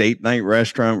about like date night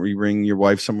restaurant where you bring your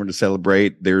wife somewhere to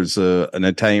celebrate, there's an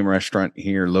Italian restaurant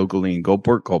here locally in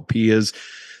Gulfport called Pia's.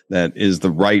 That is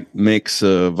the right mix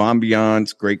of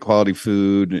ambiance, great quality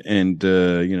food, and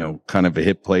you know, kind of a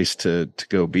hip place to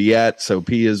go be at. So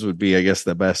Pia's would be, I guess,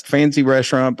 the best fancy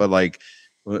restaurant. But like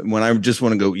when I just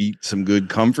want to go eat some good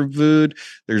comfort food,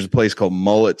 there's a place called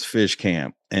Mullet's Fish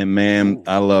Camp, and man,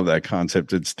 I love that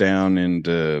concept. It's down in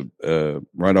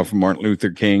right off of Martin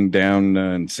Luther King, down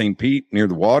in St. Pete near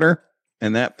the water,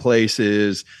 and that place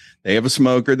they have a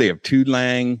smoker. They have 2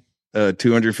 Lang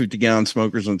 250-gallon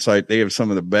smokers on site. They have some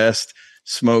of the best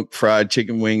smoked fried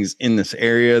chicken wings in this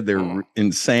area. They're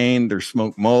insane. They're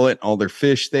smoked mullet, all their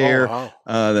fish there. Oh,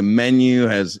 wow. The menu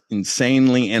has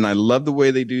insanely, and I love the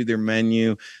way they do their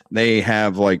menu. They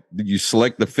have like, you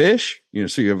select the fish, you know,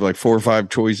 so you have like 4 or 5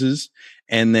 choices,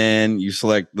 and then you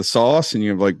select the sauce, and you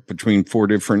have like between 4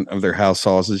 different of their house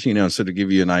sauces, you know, so to give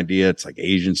you an idea, it's like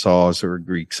Asian sauce or a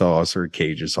Greek sauce or a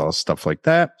Cajun sauce, stuff like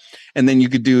that. And then you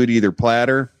could do it either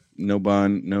platter, no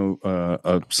bun, no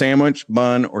a sandwich,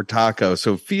 bun, or taco.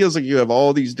 So it feels like you have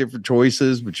all these different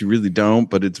choices, but you really don't.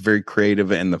 But it's very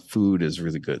creative, and the food is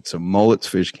really good. So Mullet's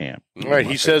Fish Camp. All right,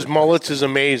 he says Mullet's is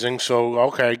amazing. So,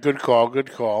 okay, good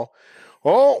call.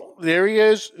 Oh, there he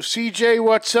is. CJ,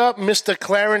 what's up? Mr.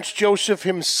 Clarence Joseph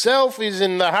himself is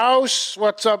in the house.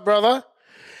 What's up, brother?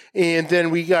 And then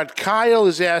we got Kyle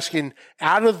is asking,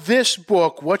 out of this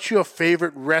book, what's your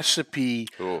favorite recipe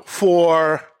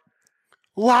for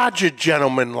larger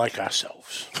gentlemen like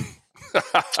ourselves?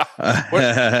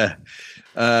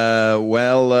 That's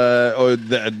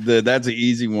an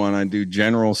easy one. I do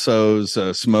General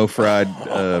Tso's smoke fried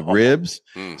ribs.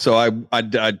 So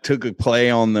I took a play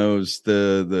on those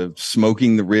the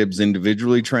smoking the ribs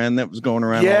individually trend that was going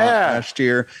around a lot last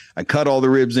year. I cut all the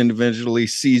ribs individually,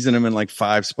 seasoned them in like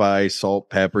 5 spice, salt,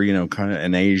 pepper, kind of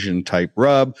an Asian type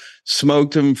rub.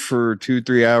 Smoked them for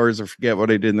 2-3 hours. I forget what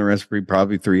I did in the recipe,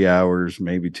 probably 3 hours,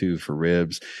 maybe 2 for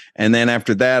ribs. And then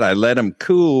after that, I let them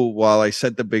cool while I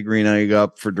set the big green egg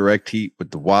up for direct heat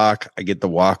with the wok. I get the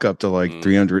wok up to like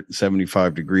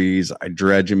 375 degrees. I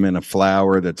dredge them in a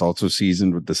flour that's also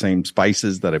seasoned with the same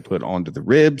spices that I put onto the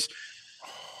ribs.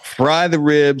 Fry the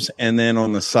ribs, and then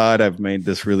on the side, I've made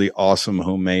this really awesome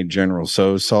homemade General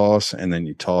Tso's sauce, and then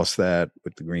you toss that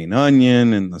with the green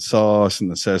onion and the sauce and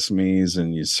the sesames,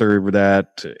 and you serve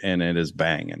that, and it is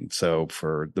banging. So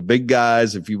for the big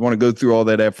guys, if you want to go through all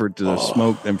that effort to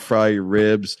smoke and fry your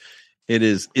ribs,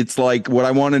 it's like what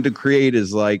I wanted to create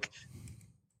is like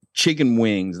chicken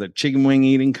wings, that chicken wing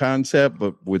eating concept,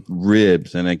 but with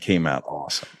ribs, and it came out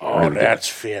awesome. Oh, really that's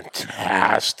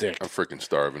fantastic. I'm freaking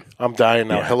starving. I'm dying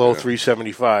now. Hello,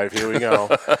 375. Here we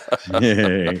go.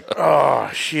 Yay. Oh,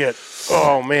 shit.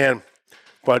 Oh, man.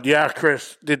 But yeah,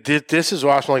 Chris, this is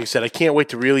awesome. Like I said, I can't wait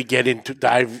to really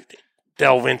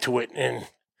delve into it. And,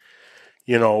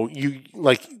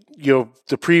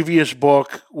 the previous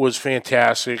book was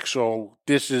fantastic. So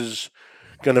this is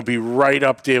going to be right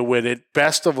up there with it.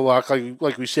 Best of luck.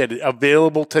 Like we said,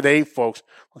 available today, folks.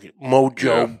 Look at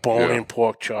Mojo bone-in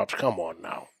pork chops. Come on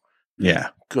now. Yeah,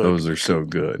 good. Those are so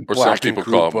good. Or some people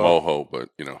call it mojo, but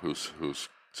who's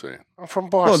saying? I'm from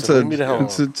Boston. Well,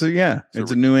 it's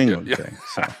a New England thing.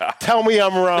 So. Tell me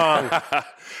I'm wrong.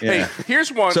 Hey,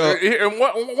 here's one.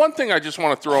 One thing I just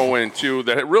want to throw in too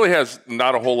that it really has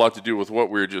not a whole lot to do with what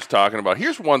we were just talking about.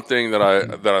 Here's one thing that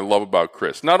I love about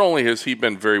Chris. Not only has he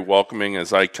been very welcoming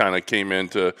as I kind of came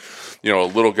into, a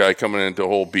little guy coming into the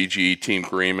whole BGE Team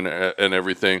Green and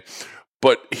everything,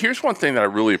 but here's one thing that I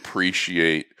really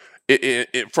appreciate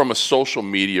it from a social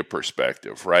media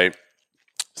perspective. Right,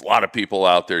 there's a lot of people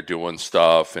out there doing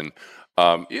stuff and.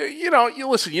 You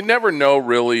listen, you never know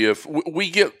really if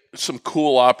we get some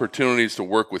cool opportunities to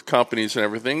work with companies and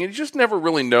everything. And you just never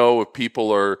really know if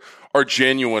people are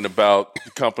genuine about the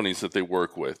companies that they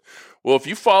work with. Well, if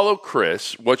you follow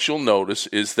Chris, what you'll notice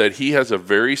is that he has a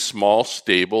very small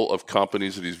stable of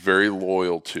companies that he's very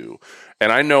loyal to.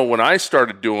 And I know when I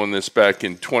started doing this back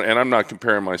in and I'm not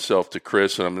comparing myself to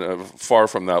Chris, and I'm far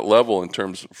from that level in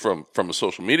terms from a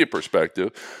social media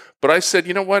perspective. But I said,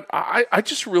 you know what? I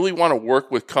just really want to work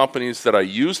with companies that I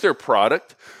use their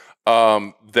product,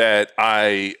 that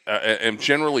I am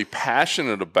generally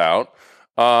passionate about,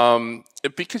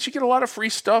 because you get a lot of free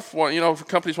stuff. If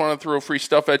companies want to throw free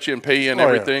stuff at you and pay you and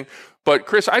everything. Yeah. But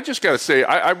Chris, I just got to say,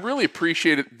 I really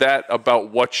appreciated that about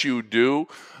what you do.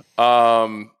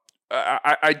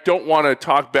 I don't want to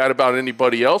talk bad about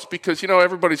anybody else because,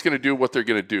 everybody's going to do what they're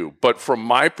going to do. But from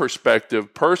my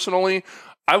perspective, personally,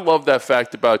 I love that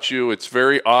fact about you. It's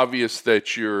very obvious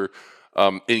that you're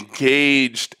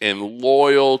engaged and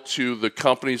loyal to the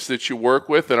companies that you work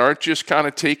with and aren't just kind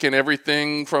of taking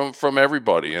everything from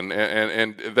everybody. And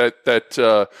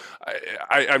that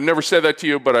I've never said that to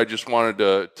you, but I just wanted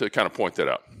to kind of point that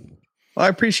out. Well, I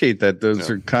appreciate that. Those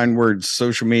are kind words.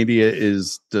 Social media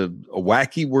is a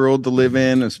wacky world to live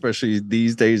in, especially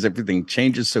these days. Everything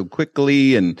changes so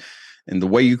quickly, and the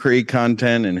way you create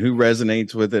content and who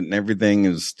resonates with it and everything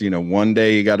is, one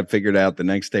day you got to figure it out. The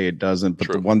next day it doesn't.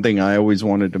 But the one thing I always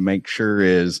wanted to make sure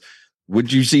is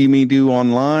what you see me do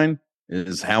online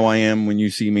is how I am when you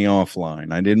see me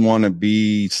offline. I didn't want to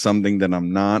be something that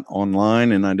I'm not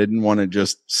online, and I didn't want to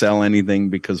just sell anything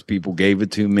because people gave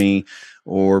it to me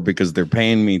or because they're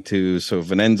paying me to. So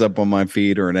if it ends up on my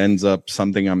feed or it ends up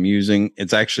something I'm using,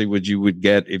 it's actually what you would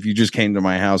get if you just came to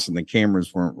my house and the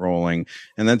cameras weren't rolling.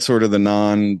 And that's sort of the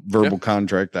non-verbal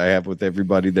contract I have with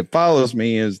everybody that follows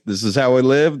me is this is how I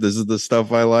live. This is the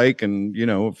stuff I like. And,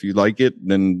 if you like it,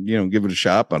 then, give it a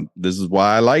shot. This is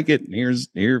why I like it. And here's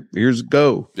a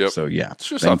go. Yep. So, yeah. It's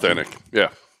just authentic. Yeah.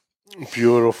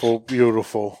 Beautiful,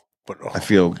 beautiful. But I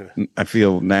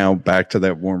feel now back to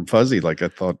that warm fuzzy like I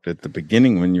thought at the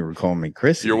beginning when you were calling me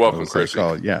Chris. You're welcome, Chris.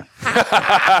 Yeah.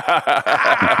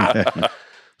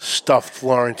 Stuffed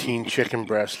Florentine chicken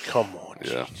breast. Come on.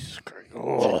 Yeah. Jesus Christ.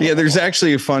 Oh. Yeah, there's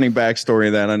actually a funny backstory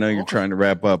of that. I know you're trying to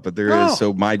wrap up, but there is.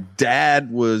 So my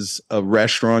dad was a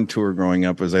restaurateur growing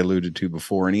up, as I alluded to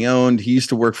before, and he used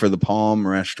to work for the Palm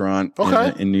Restaurant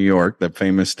in New York, that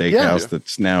famous steakhouse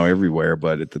that's now everywhere,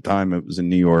 but at the time it was in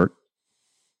New York.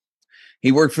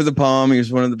 he worked for the Palm. He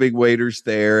was one of the big waiters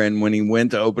there. And when he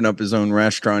went to open up his own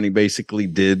restaurant, he basically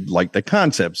did like the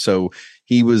concept. So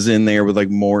he was in there with like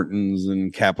Morton's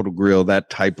and Capitol Grill, that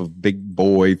type of big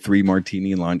boy 3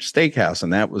 martini lunch steakhouse.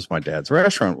 And that was my dad's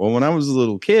restaurant. Well, when I was a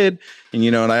little kid and,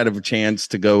 and I had a chance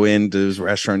to go into his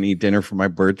restaurant and eat dinner for my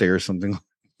birthday or something like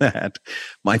that,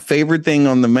 my favorite thing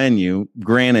on the menu,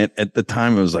 granted, at the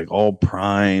time it was like all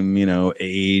prime,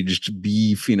 aged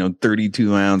beef,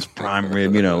 32-ounce prime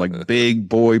rib, like big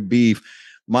boy beef.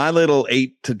 My little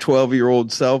 8 to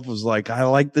 12-year-old self was like, I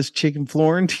like this chicken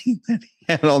Florentine that he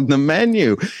had on the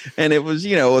menu. And it was,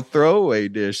 a throwaway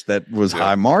dish that was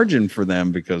high margin for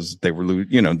them because they were,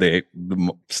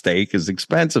 the steak is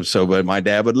expensive. So, but my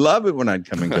dad would love it when I'd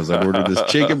come in because I'd order this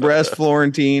chicken breast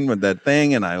Florentine with that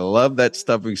thing. And I love that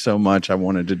stuffing so much. I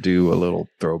wanted to do a little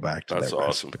throwback to that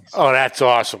awesome. recipe. Oh, that's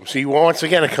awesome. See, once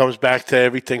again, it comes back to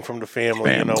everything from the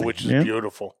family. Which is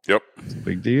beautiful. Yep. It's a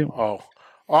big deal. Oh,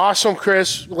 awesome,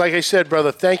 Chris. Like I said,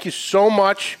 brother, thank you so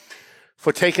much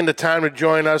for taking the time to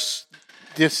join us.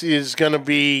 This is going to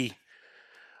be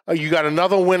you got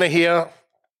another winner here.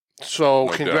 So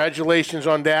congratulations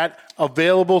on that.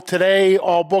 Available today,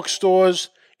 all bookstores,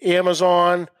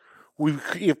 Amazon. Do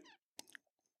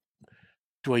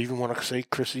I even want to say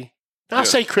Chrissy? I'll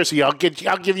say Chrissy. I'll give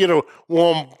you the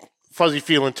warm, fuzzy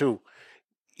feeling too.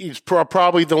 It's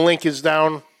probably the link is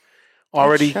down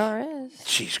already. It sure is.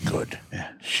 She's good.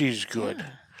 She's good.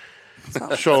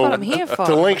 That's So what I'm here for.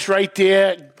 the link's right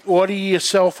there. Order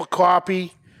yourself a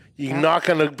copy. You're not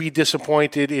going to be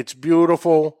disappointed. It's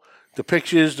beautiful. The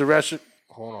pictures, the rest.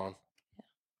 Hold on.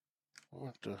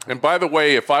 And by the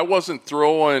way, if I wasn't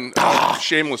throwing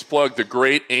shameless plug, the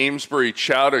Great Amesbury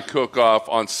Chowder Cook-Off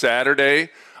on Saturday,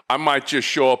 I might just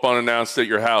show up unannounced at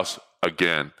your house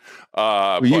again.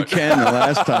 Well, you can. The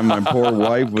last time my poor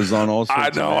wife was on all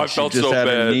sorts I know, of I meds. felt she just so had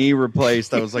bad. her knee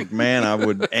replaced. I was like, man, I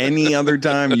would any other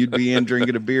time you'd be in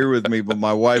drinking a beer with me, but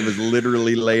my wife is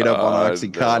literally laid up on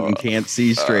Oxycontin and can't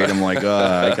see straight. I'm like,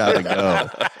 I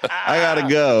gotta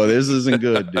go. This isn't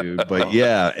good, dude. But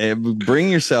yeah, bring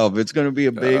yourself. It's going to be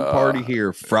a big party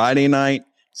here Friday night,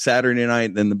 Saturday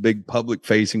night, then the big public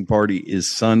facing party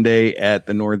is Sunday at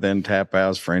the North End Tap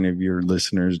House. For any of your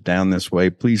listeners down this way,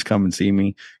 please come and see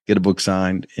me, get a book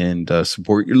signed, and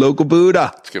support your local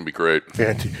Buddha. It's going to be great.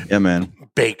 Fantastic. Yeah, man.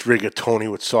 Baked rigatoni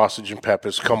with sausage and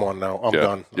peppers. Come on now. I'm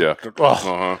done. Yeah.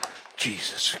 Oh,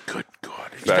 Jesus. Good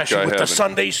God. That Especially guy with the having-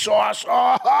 Sunday sauce.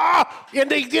 And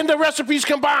the recipes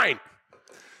combined.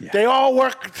 They all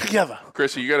work together.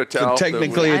 Chrissy, you got to So tell.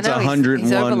 technically, it's I know,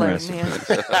 he's 101 overloading,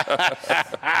 recipes.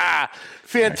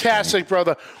 Fantastic,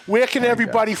 brother. Where can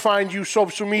everybody find you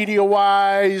social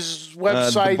media-wise,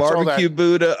 websites, The all Barbecue that?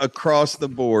 Buddha across the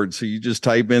board. So you just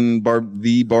type in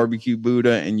the Barbecue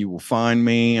Buddha and you will find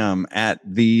me. I'm at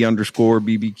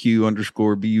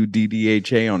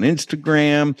 _BBQ_BUDDHA on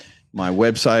Instagram. My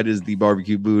website is The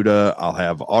Barbecue Buddha. I'll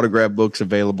have autograph books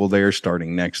available there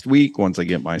starting next week once I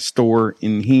get my store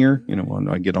in here. When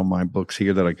I get all my books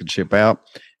here that I could ship out.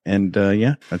 And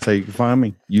that's how you can find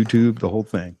me. YouTube, the whole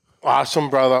thing. Awesome,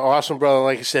 brother. Awesome, brother.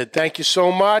 Like I said, thank you so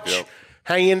much. Yep.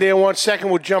 Hang in there 1 second.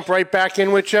 We'll jump right back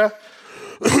in with you.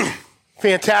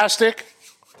 Fantastic.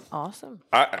 Awesome.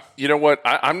 You know what?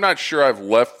 I'm not sure I've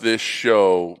left this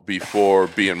show before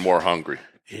being more hungry.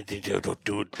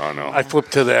 Dude, I know. I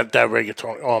flipped to that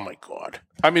rigatoni. Oh, my God.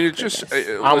 I mean, it just.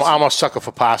 I'm a sucker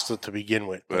for pasta to begin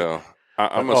with. Well,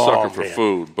 I'm a sucker for man.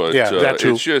 food, but that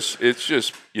too. it's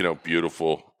just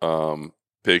beautiful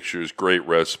pictures, great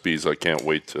recipes. I can't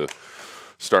wait to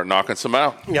start knocking some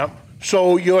out. Yeah.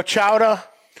 So your chowder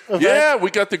event? Yeah,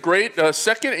 we got the great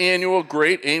second annual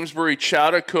Great Amesbury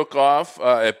Chowder Cook-Off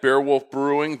at Beowulf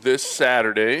Brewing this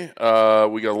Saturday.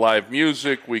 We got live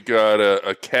music. We got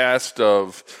a cast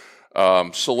of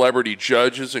celebrity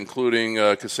judges, including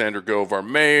Cassandra Gove, our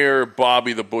mayor,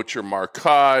 Bobby the Butcher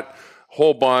Marcotte,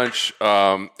 whole bunch.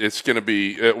 It's going to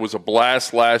be. It was a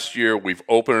blast last year. We've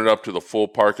opened it up to the full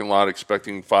parking lot,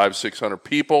 expecting 500-600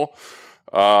 people,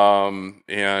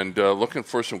 and looking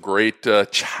for some great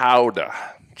chowder.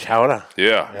 Chowder.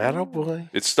 Yeah. Attaboy.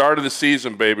 It's start of the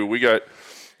season, baby. We got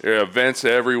events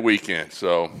every weekend,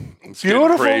 so it's Beautiful.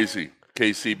 getting crazy.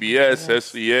 KCBS,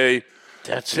 SCA,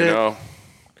 That's you it. know,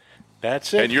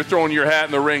 That's it. and you're throwing your hat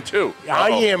in the ring too. I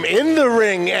am in the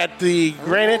ring at the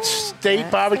Granite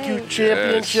State Barbecue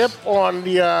Championship on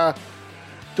the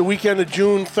weekend of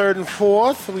June 3rd and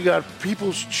 4th. We got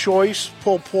People's Choice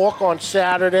pulled pork on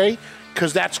Saturday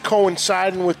because that's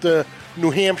coinciding with the New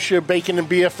Hampshire Bacon and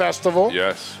Beer Festival.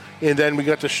 Yes. And then we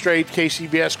got the straight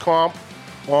KCBS comp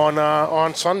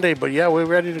on Sunday. But, yeah, we're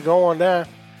ready to go on that.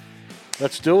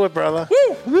 Let's do it, brother.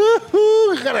 Woo! Woo-hoo!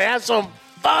 We're going to have some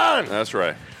fun. That's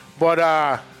right. But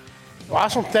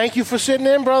awesome. Thank you for sitting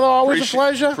in, brother. Always a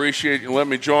pleasure. Appreciate you letting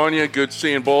me join you. Good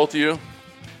seeing both of you.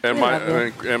 And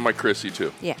my Chrissy,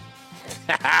 too. Yeah.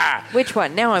 Which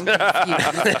one? Now I'm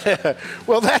confused.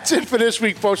 Well, that's it for this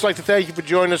week, folks. I'd like to thank you for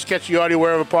joining us. Catch the audio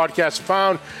wherever podcasts are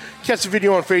found. Catch the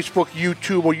video on Facebook,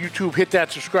 YouTube, or YouTube. Hit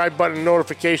that subscribe button and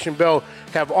notification bell.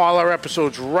 Have all our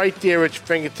episodes right there at your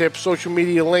fingertips. Social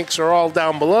media links are all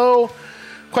down below.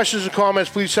 Questions and comments,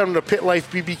 please send them to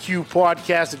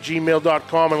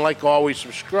pitlifebbqpodcast@gmail.com. And like always,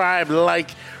 subscribe,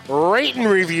 like, rate, and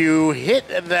review. Hit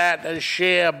that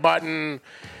share button.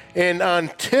 And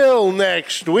until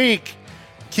next week,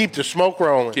 keep the smoke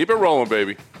rolling. Keep it rolling,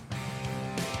 baby.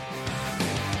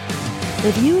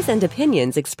 The views and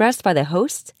opinions expressed by the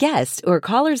hosts, guests, or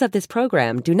callers of this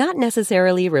program do not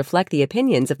necessarily reflect the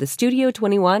opinions of the Studio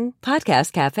 21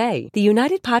 Podcast Cafe, the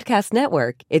United Podcast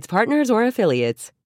Network, its partners, or affiliates.